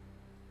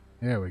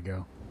 There we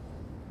go.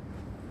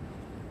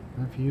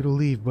 Time for you to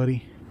leave,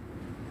 buddy.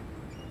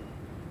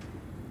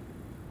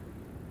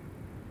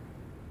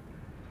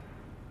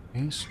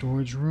 Okay,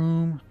 storage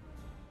room.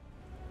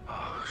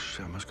 Oh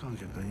shit! I must go and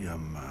get the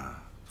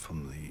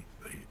from the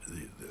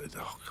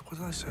what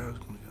did I say? I was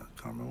going to get?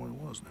 I can't remember what it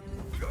was now.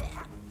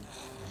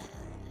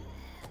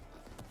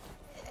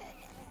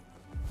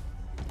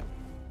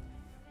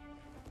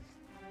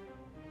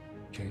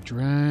 Okay,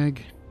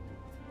 drag.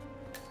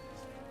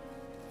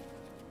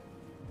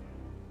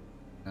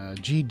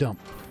 G dump.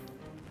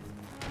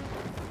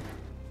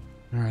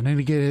 All right, I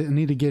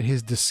need to get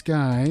his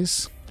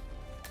disguise.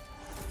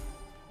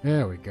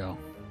 There we go.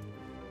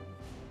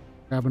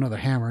 Grab another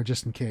hammer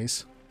just in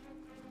case.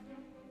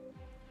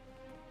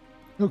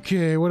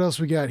 Okay, what else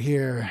we got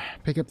here?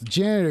 Pick up the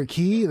janitor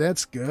key.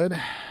 That's good.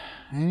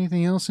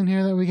 Anything else in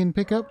here that we can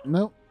pick up?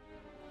 Nope.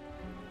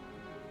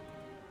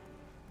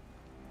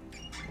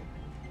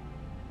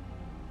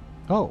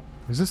 Oh,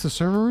 is this the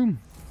server room?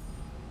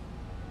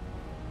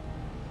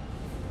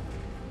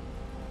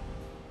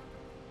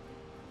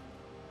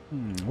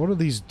 What do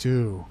these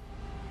do?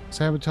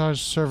 Sabotage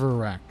server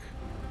rack.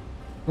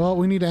 Well,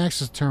 we need to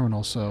access the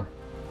terminal, so...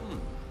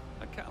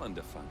 A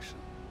calendar function.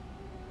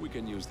 We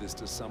can use this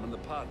to summon the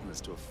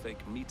partners to a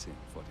fake meeting,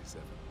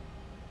 47.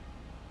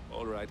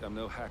 Alright, I'm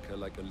no hacker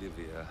like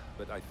Olivia,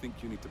 but I think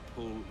you need to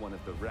pull one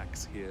of the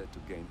racks here to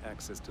gain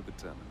access to the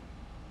terminal.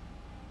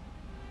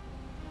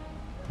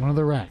 One of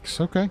the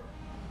racks, okay.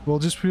 We'll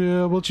just,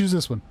 we'll choose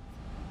this one.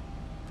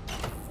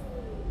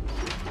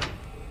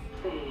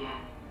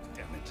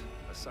 Damn it.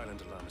 A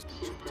silent alarm has been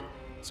tripped.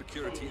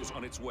 Security is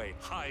on its way.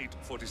 Hide,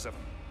 47.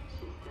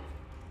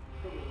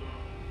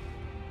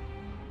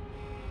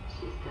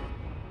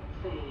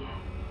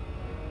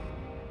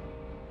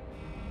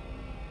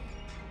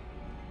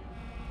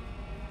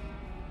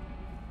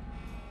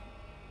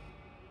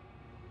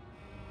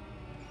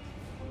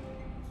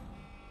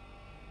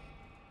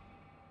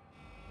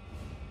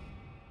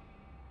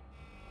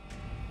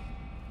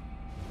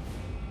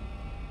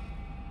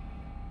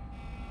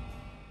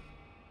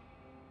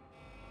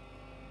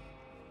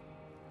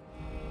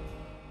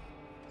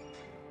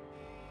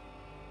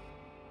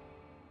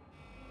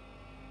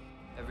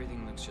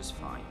 Everything looks just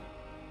fine.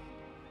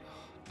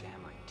 Oh,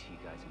 damn IT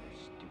guys and their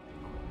stupid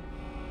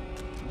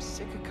equipment. I'm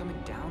sick of coming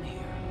down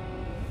here.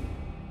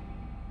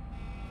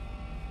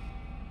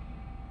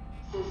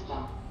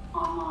 System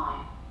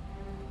online.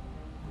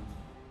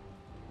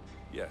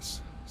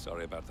 Yes,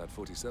 sorry about that,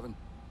 47.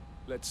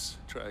 Let's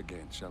try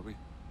again, shall we?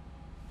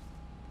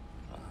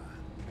 I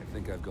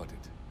think I've got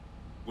it.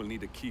 We'll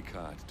need a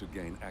keycard to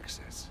gain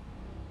access.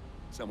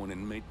 Someone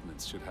in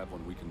maintenance should have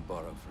one we can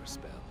borrow for a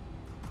spell.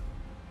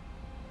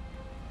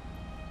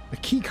 A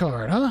key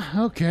card,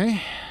 huh?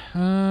 Okay.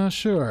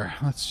 Sure.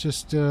 Let's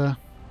just, Hey,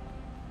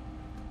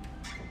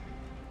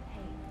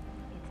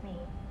 it's me.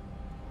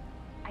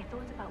 I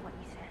thought about what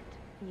you said.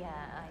 Yeah,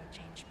 I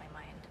changed my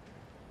mind.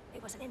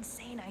 It was an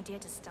insane idea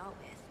to start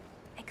with.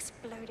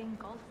 Exploding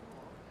golf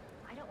ball.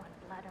 I don't want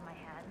blood on my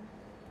hands.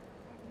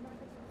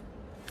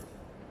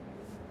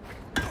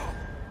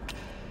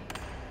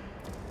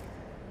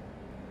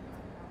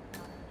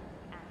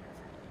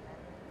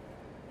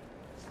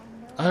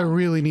 I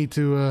really need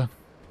to,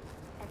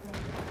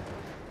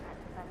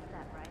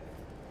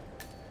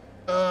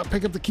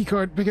 pick up the key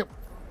card. Pick up.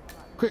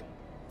 Quick.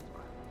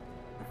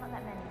 Not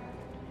that many of us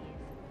have keys,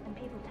 and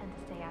people tend to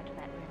stay out of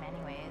that room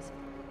anyways,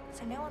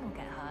 so no one will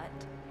get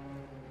hurt.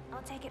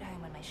 I'll take it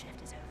home when my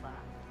shift is over.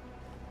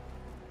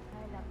 I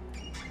love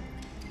you.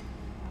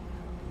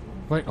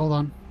 Wait, hold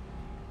on.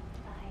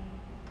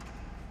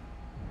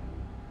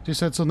 She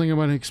said something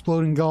about an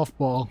exploding golf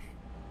ball.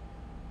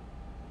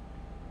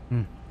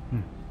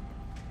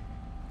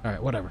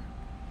 Alright, whatever.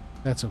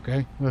 That's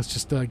okay. Let's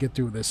just get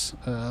through this.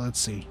 Let's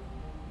see.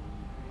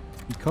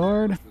 Key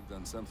card. We've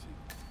done something.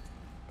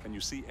 Can you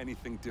see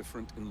anything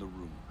different in the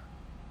room?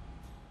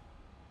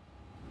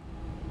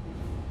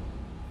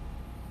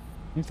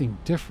 Anything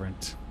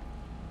different?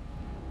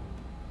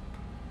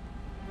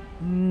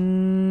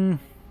 The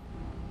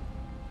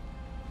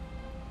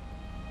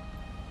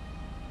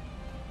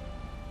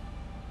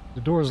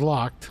door's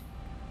locked.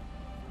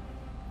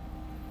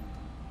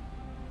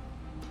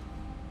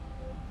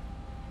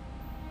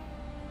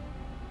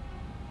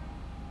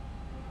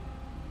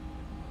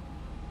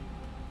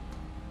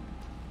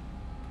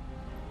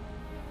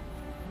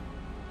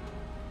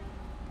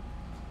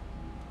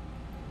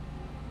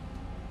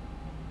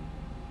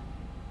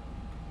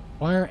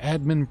 Acquire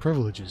admin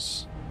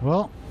privileges.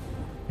 Well,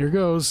 here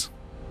goes.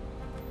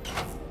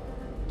 7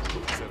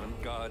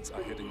 guards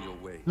are heading your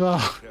way.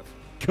 Oh,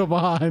 come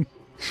on.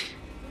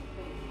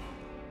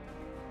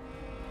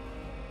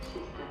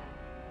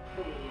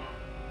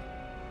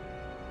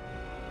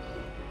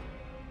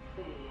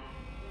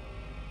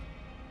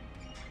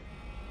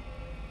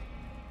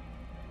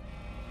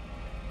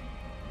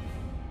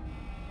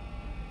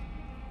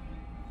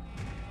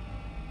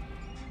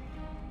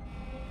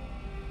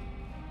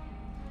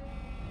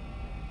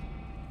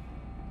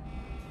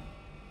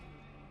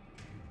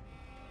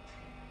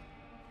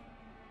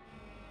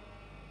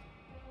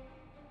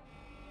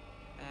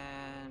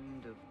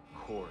 And of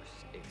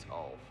course, it's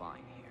all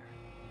fine here.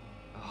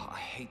 Oh, I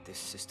hate this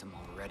system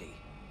already.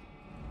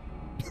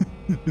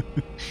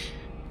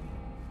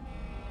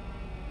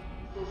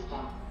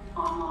 System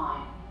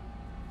online.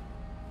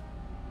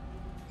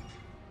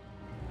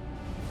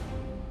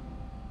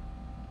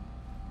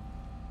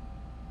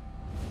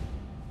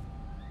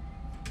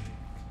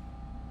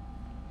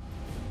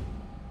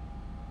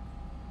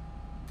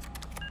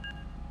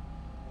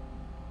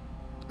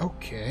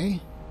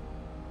 Okay.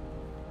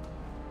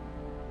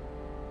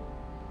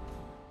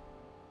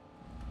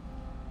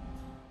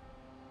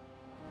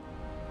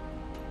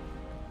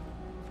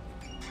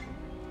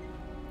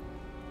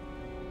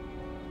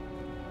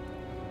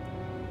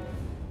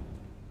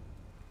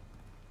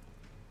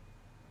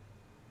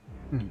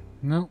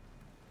 No.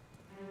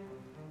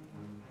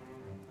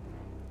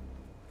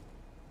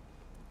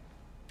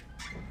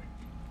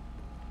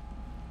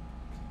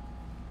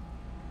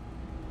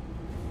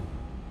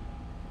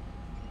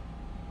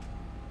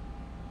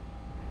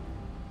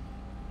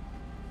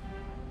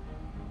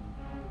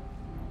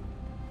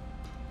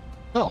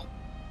 Oh,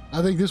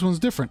 I think this one's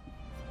different.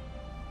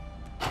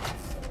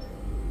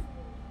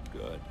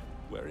 Good.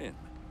 We're in.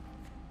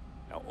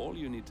 Now all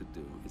you need to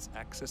do is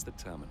access the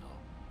terminal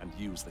and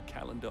use the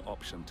calendar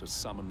option to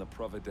summon the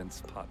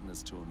Providence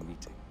partners to a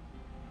meeting.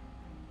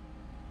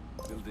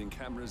 Building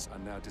cameras are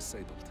now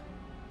disabled.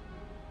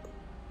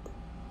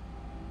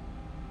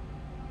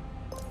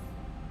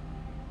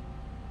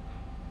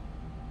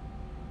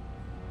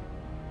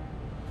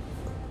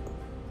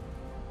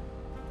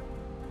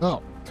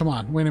 Oh, come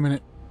on. Wait a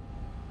minute.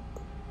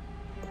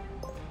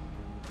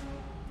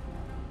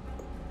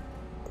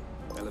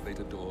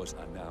 Elevator doors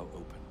are now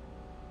open.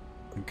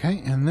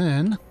 Okay, and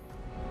then...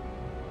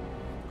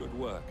 Good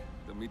work.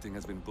 The meeting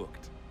has been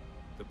booked.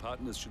 The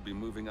partners should be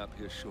moving up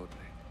here shortly.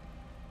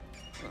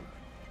 Huh.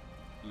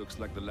 Looks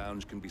like the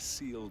lounge can be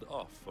sealed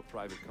off for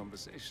private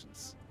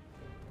conversations.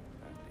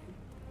 Handy.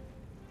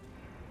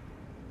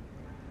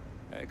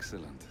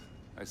 Excellent.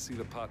 I see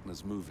the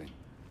partners moving.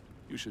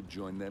 You should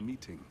join their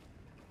meeting.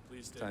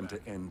 Time to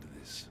end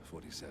this,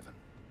 47.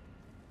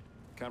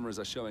 Cameras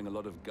are showing a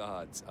lot of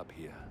guards up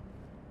here.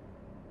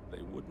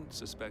 They wouldn't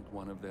suspect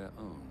one of their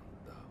own,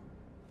 though.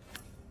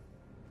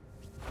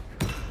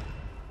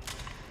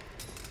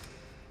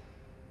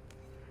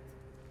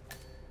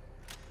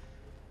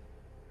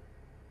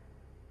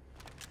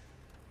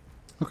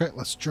 Okay,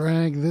 let's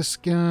drag this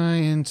guy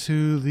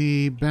into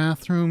the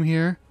bathroom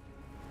here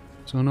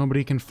so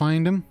nobody can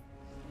find him.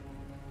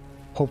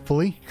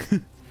 Hopefully.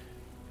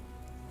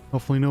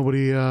 Hopefully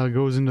nobody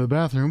goes into the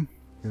bathroom,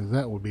 because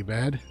that would be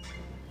bad.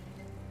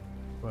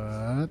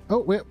 But... oh,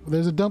 wait,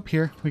 there's a dump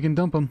here. We can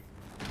dump him.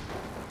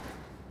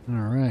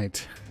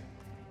 Alright.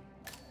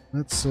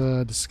 Let's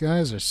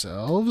disguise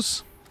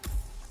ourselves.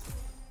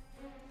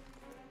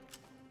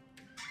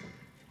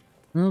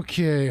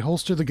 Okay,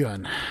 holster the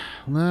gun.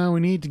 Now we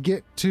need to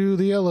get to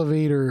the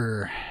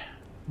elevator.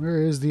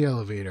 Where is the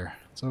elevator?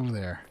 It's over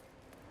there.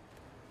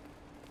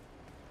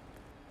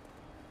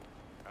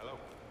 Hello.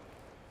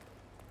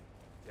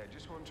 Yeah,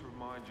 just wanted to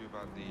remind you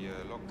about the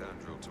lockdown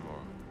drill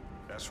tomorrow.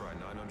 That's right,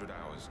 900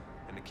 hours.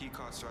 And the key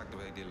cards to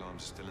activate the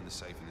alarms are still in the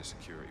safe in the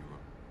security room.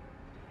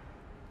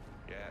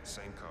 Yeah,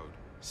 same code.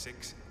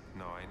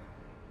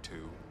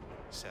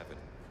 6927.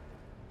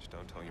 Just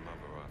don't tell your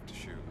mother or I have to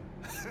shoot her.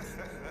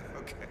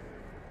 Okay.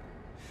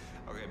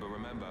 Okay, but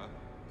remember,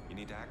 you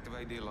need to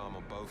activate the alarm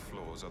on both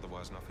floors,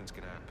 otherwise nothing's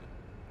gonna happen.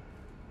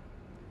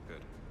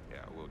 Good.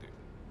 Yeah, I will do.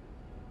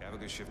 Have a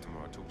good shift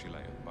tomorrow. Talk to you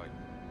later. Bye.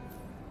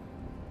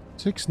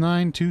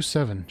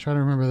 6927. Try to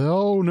remember that.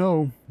 Oh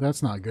no,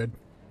 that's not good.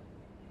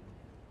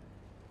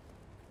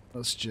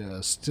 Let's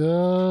just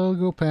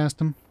go past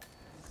him.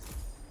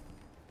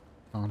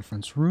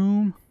 Conference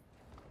room.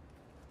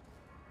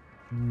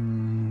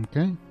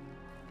 Okay.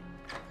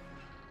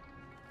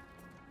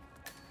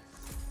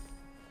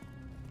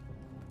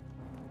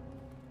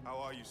 How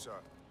are you,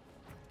 sir?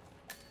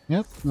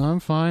 Yep,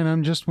 I'm fine.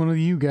 I'm just one of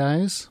you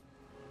guys.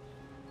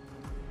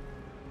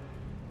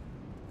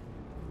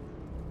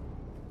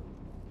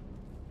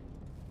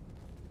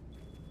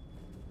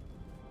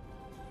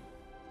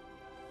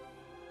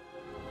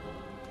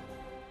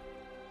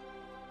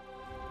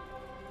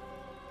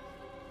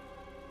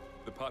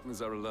 The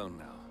partners are alone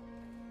now.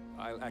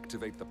 I'll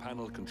activate the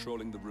panel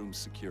controlling the room's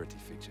security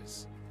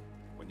features.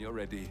 When you're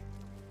ready,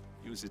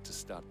 use it to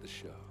start the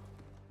show.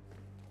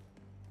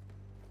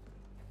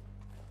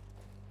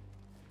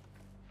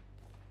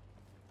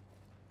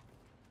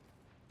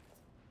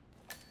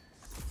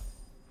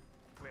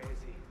 Where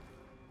is he?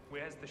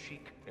 Where's the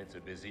Sheik? It's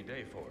a busy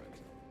day for it.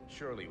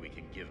 Surely we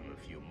can give him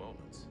a few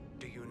moments.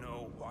 Do you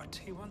know what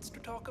he wants to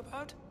talk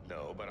about?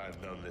 No, but I've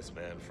known this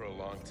man for a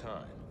long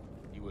time.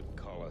 He wouldn't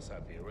call us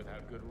up here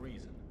without good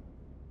reason.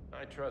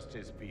 I trust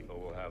his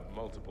people will have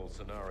multiple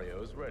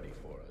scenarios ready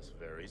for us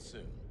very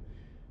soon.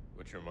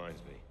 Which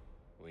reminds me,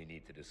 we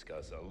need to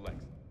discuss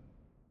Alex.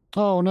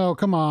 Oh no,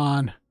 come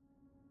on.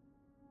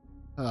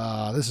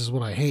 This is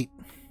what I hate.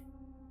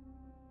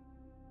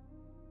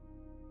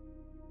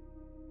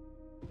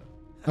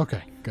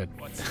 Okay, good.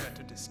 What's there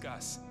to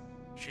discuss?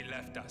 She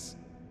left us.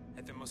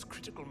 At the most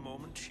critical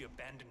moment, she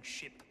abandoned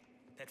ship.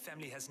 That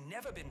family has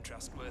never been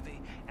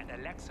trustworthy, and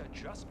Alexa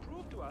just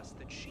proved to us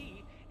that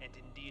she, and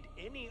indeed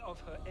any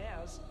of her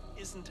heirs,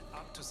 isn't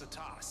up to the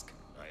task.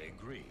 I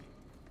agree.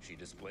 She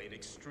displayed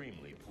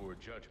extremely poor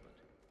judgment.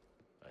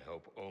 I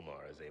hope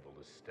Omar is able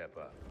to step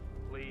up.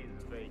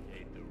 Please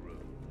vacate the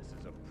room. This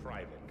is a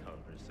private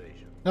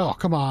conversation. Oh,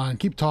 come on.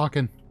 Keep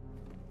talking.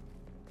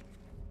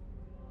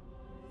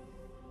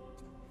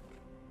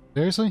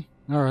 Seriously?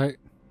 All right.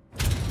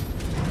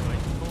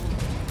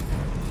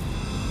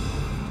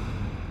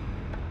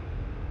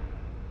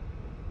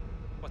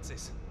 What's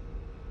this?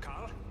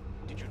 Carl?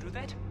 Did you do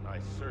that? I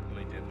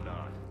certainly did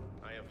not.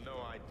 I have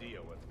no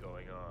idea what's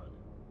going on.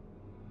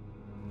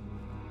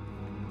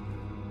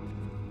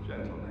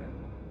 Gentlemen.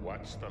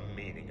 What's the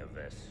meaning of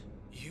this?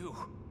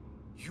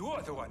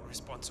 You're the one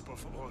responsible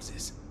for all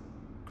this.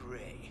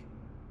 Gray,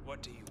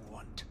 what do you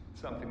want?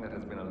 Something that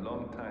has been a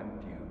long time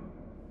due.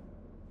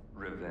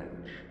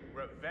 Revenge.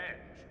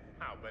 Revenge?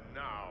 How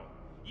banal.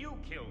 You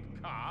killed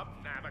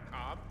Cobb,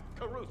 Nabokov,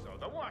 Caruso,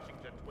 the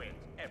Washington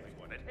twins,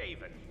 everyone at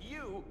Haven.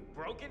 You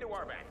broke into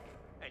our bank,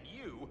 and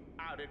you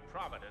outed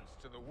Providence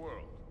to the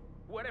world.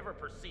 Whatever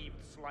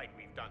perceived slight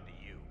we've done to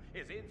you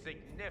is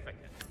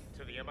insignificant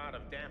to the amount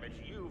of damage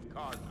you've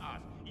caused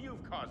us.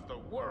 You've caused the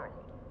world.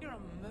 You're a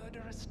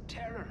murderous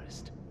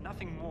terrorist.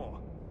 Nothing more.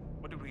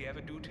 What did we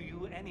ever do to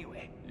you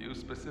anyway? You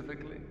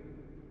specifically?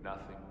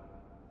 Nothing.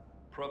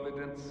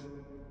 Providence?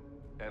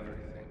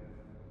 Everything.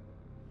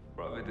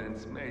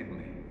 Providence made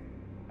me,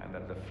 and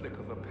at the flick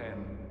of a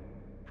pen,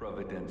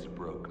 Providence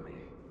broke me.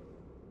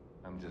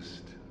 I'm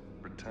just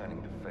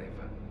returning the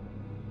favor.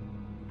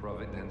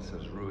 Providence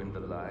has ruined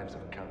the lives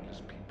of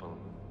countless people,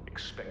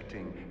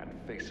 expecting and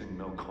facing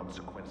no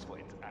consequence for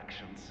its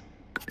actions.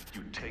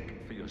 You take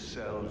it for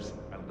yourselves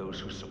and those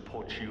who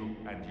support you,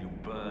 and you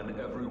burn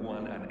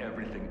everyone and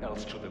everything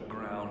else to the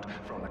ground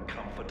from the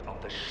comfort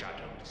of the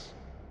shadows.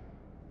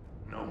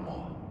 No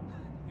more.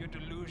 You're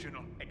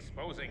delusional.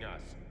 Exposing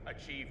us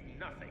achieved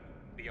nothing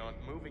beyond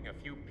moving a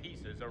few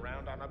pieces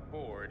around on a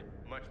board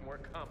much more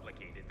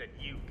complicated than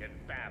you can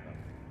fathom.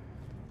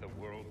 The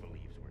world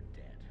believes we're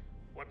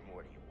What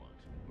more do you want?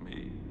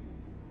 Me?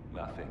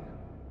 Nothing.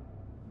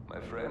 My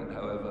friend,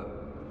 however,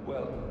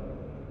 well,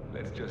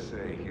 let's just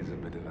say he's a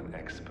bit of an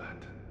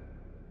expert.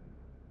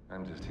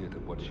 I'm just here to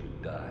watch you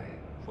die.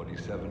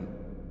 47.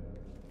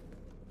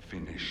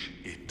 Finish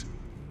it.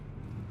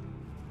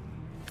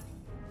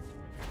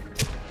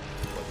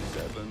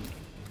 47.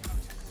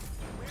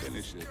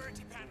 Finish it.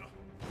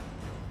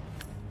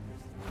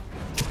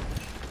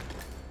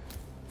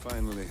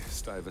 Finally,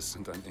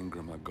 Stuyvesant and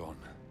Ingram are gone.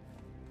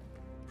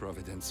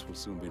 Providence will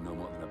soon be no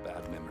more than a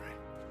bad memory.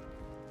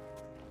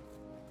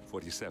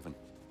 47.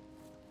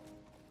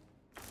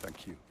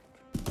 Thank you.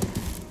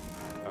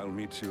 I'll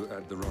meet you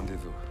at the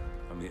rendezvous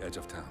on the edge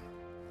of town.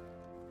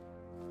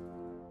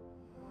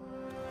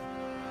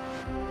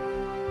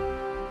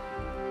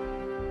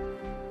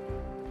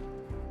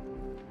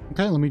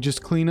 Okay, let me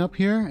just clean up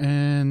here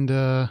and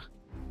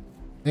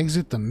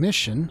exit the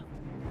mission.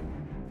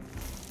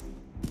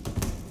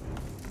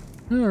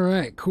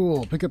 Alright,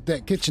 cool. Pick up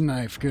that kitchen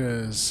knife,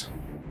 because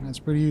that's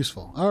pretty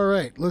useful.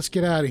 Alright, let's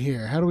get out of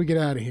here. How do we get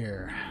out of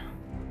here?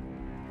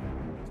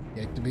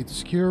 Activate the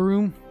secure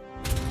room.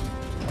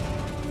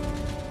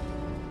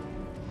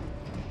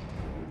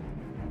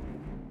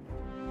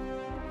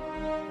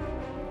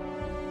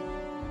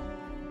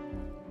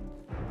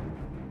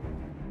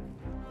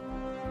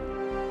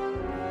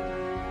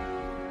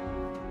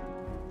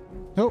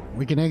 Oh,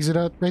 we can exit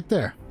out right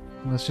there.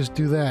 Let's just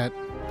do that.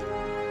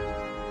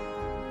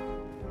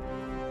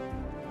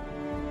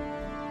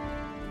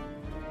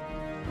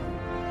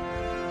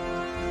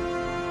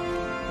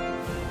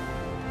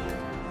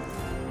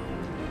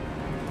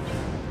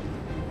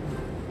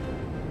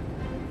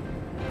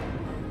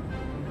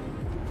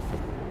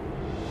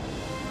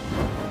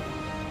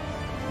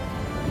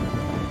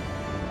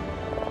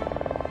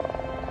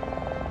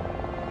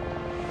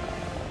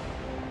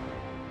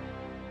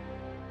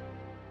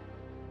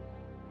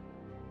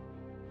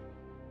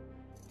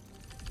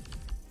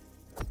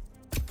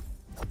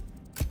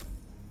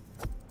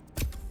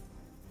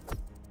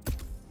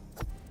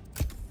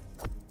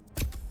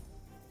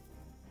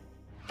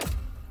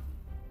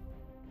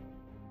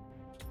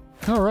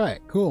 All right,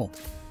 cool.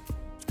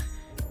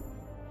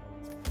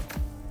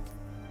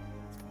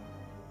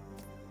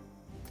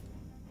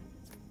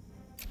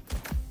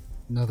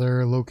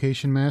 Another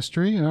location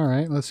mastery. All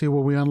right, let's see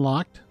what we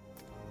unlocked.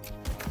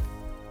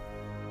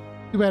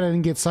 Too bad I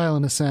didn't get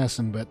Silent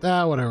Assassin, but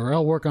whatever.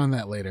 I'll work on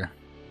that later.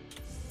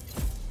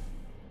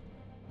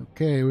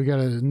 Okay, we got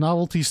a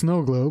novelty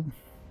snow globe.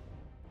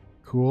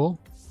 Cool.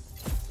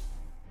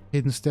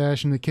 Hidden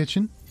stash in the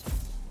kitchen.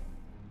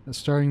 A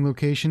starting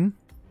location.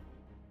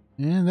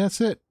 And that's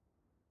it.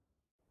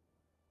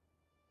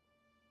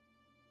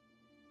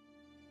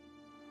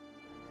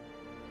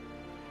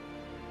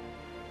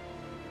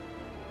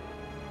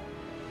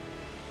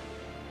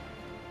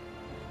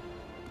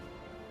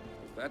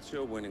 If that's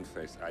your winning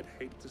face, I'd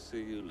hate to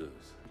see you lose.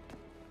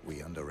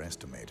 We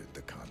underestimated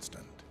the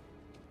Constant.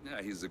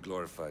 Yeah, he's a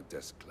glorified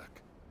desk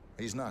clerk.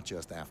 He's not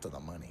just after the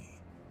money.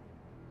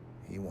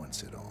 He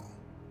wants it all.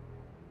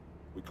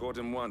 We caught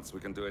him once, we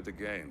can do it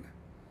again.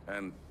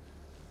 And,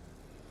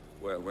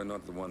 well, we're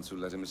not the ones who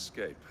let him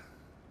escape.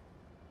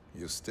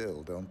 You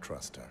still don't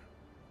trust her.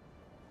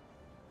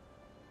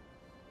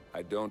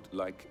 I don't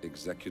like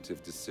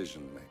executive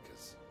decision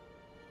makers.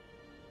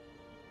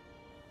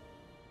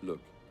 Look,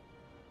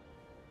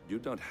 you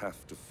don't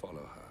have to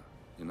follow her,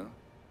 you know?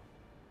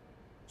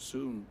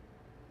 Soon,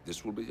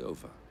 this will be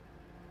over.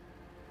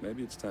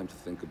 Maybe it's time to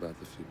think about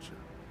the future.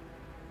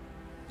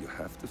 You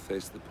have to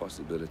face the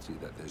possibility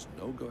that there's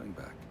no going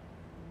back.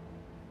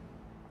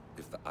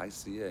 If the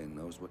ICA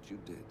knows what you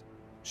did,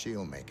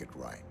 she'll make it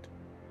right.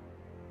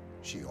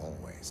 She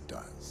always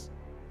does.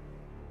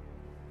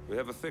 We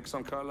have a fix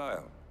on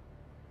Carlisle.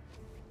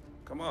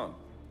 Come on.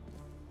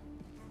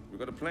 We've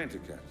got a plane to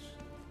catch.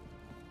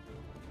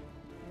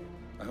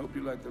 I hope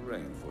you like the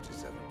rain,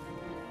 47.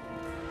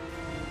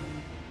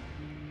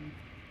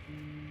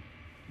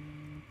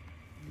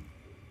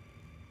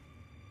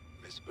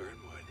 Miss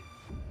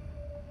Burnwood.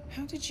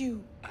 How did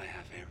you... I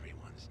have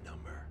everyone's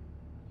number.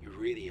 You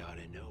really ought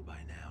to know by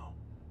now.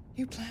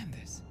 You planned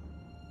this?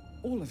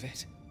 All of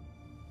it?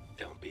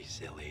 Don't be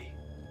silly.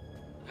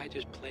 I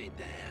just played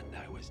the hand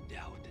I was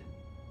dealt.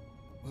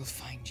 We'll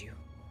find you.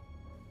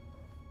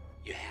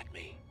 You had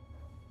me.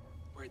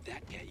 Where'd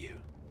that get you?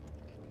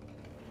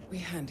 We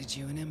handed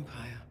you an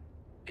empire.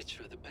 It's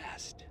for the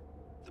best.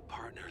 The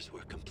partners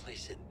were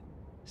complacent,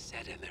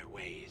 set in their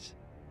ways.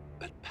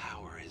 But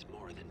power is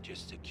more than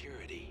just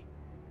security.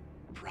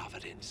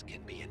 Providence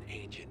can be an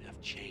agent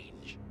of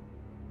change.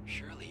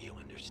 Surely you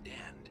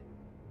understand.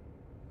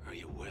 Or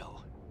you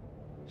will.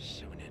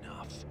 Soon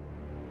enough.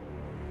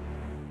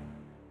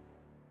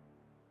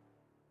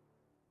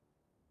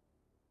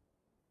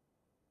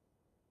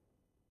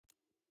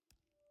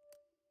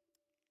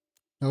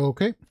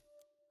 Okay.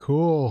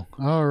 Cool.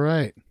 All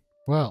right.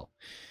 Well.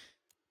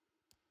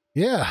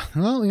 Yeah.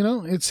 Well, you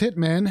know, it's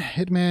Hitman.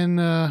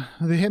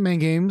 The Hitman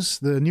games,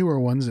 the newer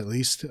ones at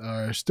least,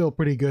 are still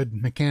pretty good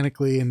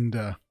mechanically and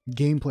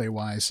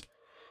gameplay-wise.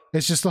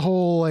 It's just the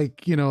whole,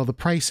 like, you know, the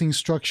pricing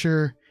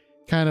structure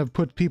kind of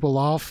put people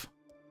off,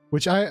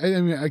 which I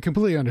mean, I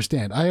completely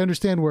understand. I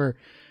understand where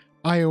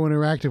IO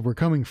Interactive were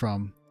coming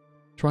from,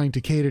 trying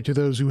to cater to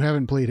those who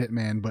haven't played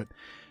Hitman, but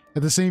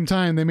at the same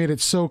time, they made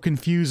it so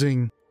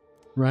confusing,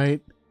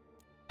 right?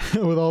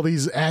 With all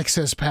these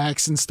access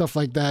packs and stuff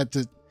like that.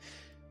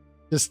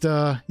 Just,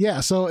 yeah,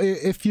 so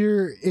if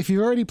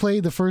you've already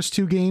played the first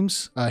two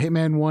games,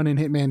 Hitman 1 and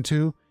Hitman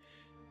 2,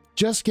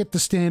 just get the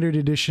standard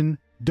edition.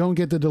 Don't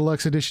get the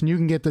deluxe edition. You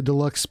can get the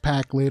deluxe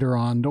pack later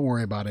on. Don't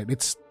worry about it.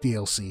 It's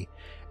DLC.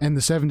 And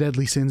the 7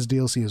 Deadly Sins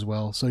DLC as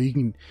well. So you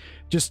can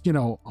just, you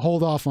know,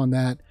 hold off on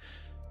that.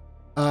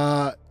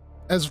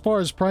 As far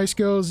as price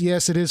goes,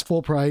 yes, it is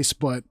full price,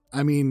 but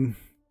I mean,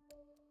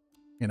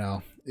 you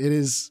know, it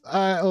is,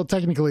 well,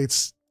 technically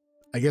it's,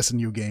 I guess, a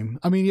new game.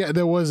 I mean, yeah,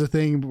 there was a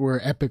thing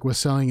where Epic was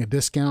selling a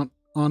discount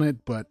on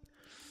it, but,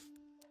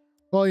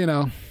 well, you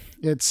know,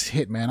 it's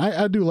Hitman.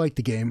 I do like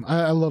the game.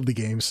 I love the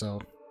game, so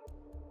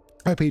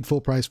I paid full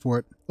price for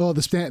it. Well,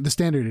 the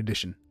standard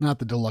edition, not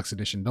the deluxe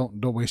edition.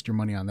 Don't waste your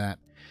money on that.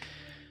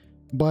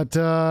 But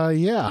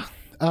yeah,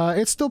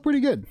 it's still pretty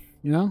good.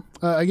 You know,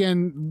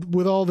 again,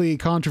 with all the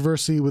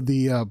controversy with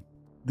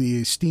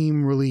the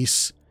Steam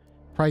release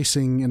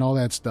pricing and all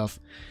that stuff,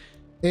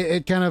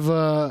 it kind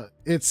of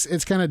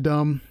it's kind of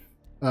dumb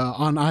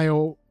on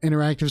IO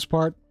Interactive's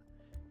part,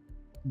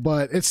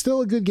 but it's still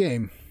a good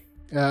game.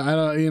 I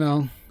don't, you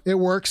know, it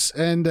works,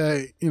 and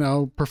you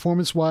know,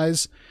 performance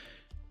wise,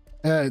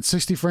 at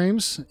 60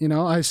 frames. You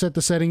know, I set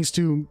the settings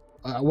to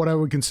what I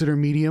would consider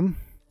medium.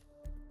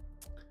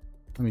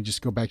 Let me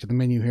just go back to the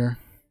menu here.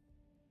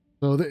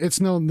 So there's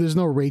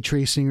no ray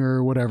tracing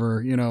or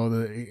whatever, you know,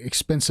 the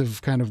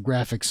expensive kind of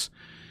graphics,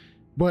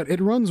 but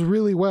it runs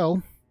really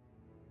well.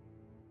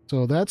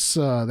 So that's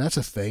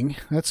a thing.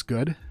 That's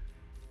good.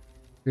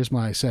 Here's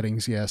my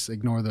settings. Yes,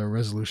 ignore the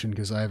resolution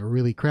because I have a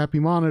really crappy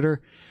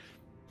monitor.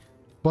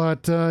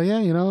 But yeah,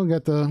 you know,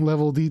 got the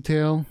level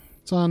detail.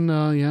 It's on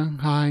yeah,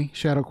 high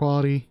shadow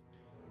quality.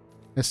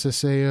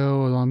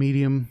 SSAO is on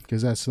medium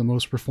because that's the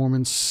most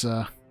performance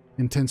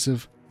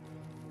intensive.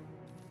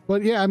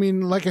 But yeah, I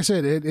mean, like I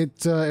said,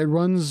 it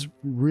runs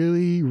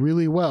really,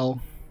 really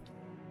well.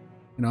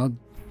 You know,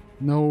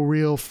 no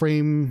real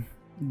frame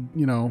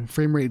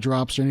rate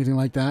drops or anything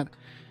like that.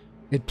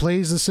 It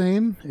plays the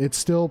same. It's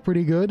still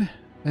pretty good.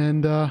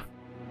 And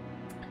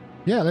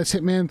yeah, that's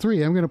Hitman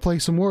 3. I'm gonna play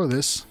some more of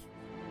this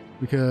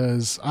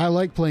because I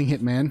like playing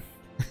Hitman.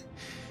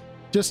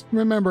 Just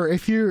remember,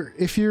 if you're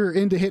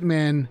into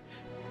Hitman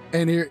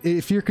and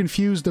if you're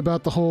confused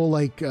about the whole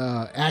like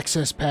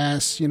access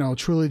pass, you know,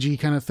 trilogy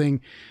kind of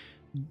thing,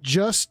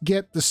 just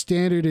get the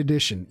standard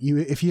edition.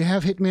 If you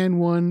have Hitman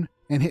 1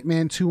 and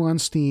Hitman 2 on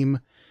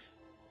Steam,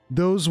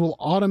 those will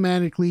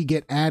automatically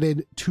get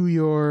added to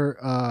your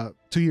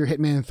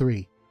Hitman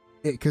 3,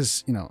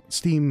 because you know,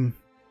 Steam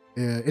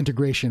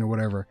integration or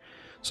whatever.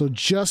 So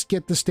just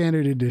get the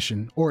standard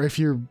edition, or if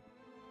you're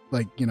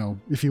like, you know,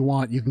 if you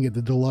want, you can get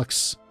the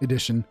deluxe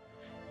edition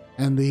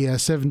and the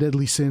 7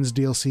 Deadly Sins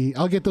DLC.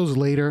 I'll get those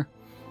later,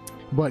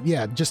 but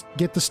yeah, just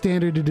get the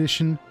standard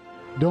edition.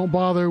 Don't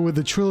bother with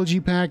the trilogy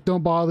pack.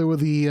 Don't bother with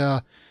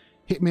the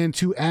Hitman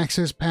 2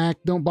 access pack.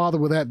 Don't bother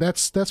with that.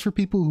 That's for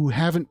people who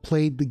haven't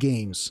played the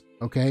games.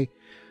 Okay,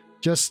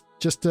 just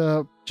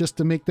to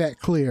make that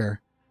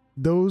clear,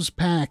 those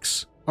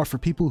packs are for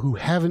people who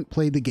haven't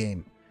played the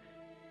game.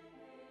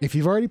 If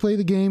you've already played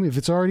the game, if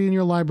it's already in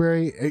your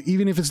library,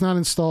 even if it's not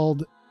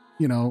installed,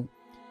 you know,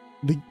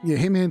 the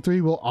Hitman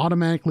 3 will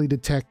automatically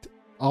detect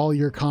all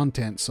your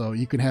content, so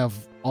you can have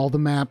all the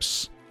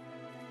maps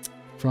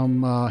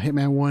from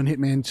Hitman 1,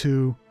 Hitman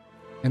 2,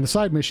 and the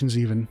side missions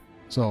even.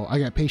 So I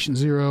got Patient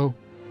Zero,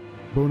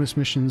 bonus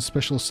missions,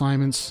 special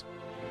assignments.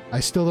 I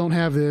still don't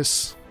have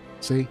this.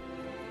 See?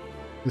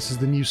 This is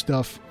the new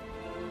stuff.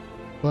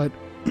 But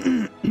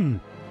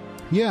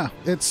yeah,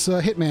 it's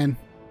Hitman.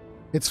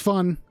 It's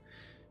fun.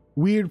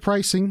 Weird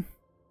pricing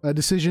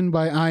decision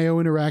by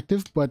IO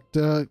Interactive, but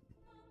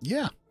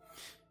yeah.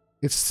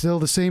 It's still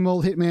the same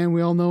old Hitman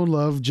we all know and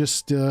love,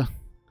 just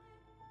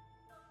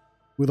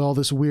with all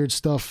this weird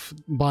stuff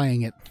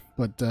buying it.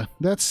 But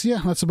that's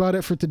about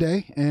it for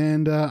today,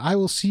 and I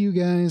will see you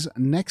guys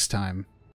next time.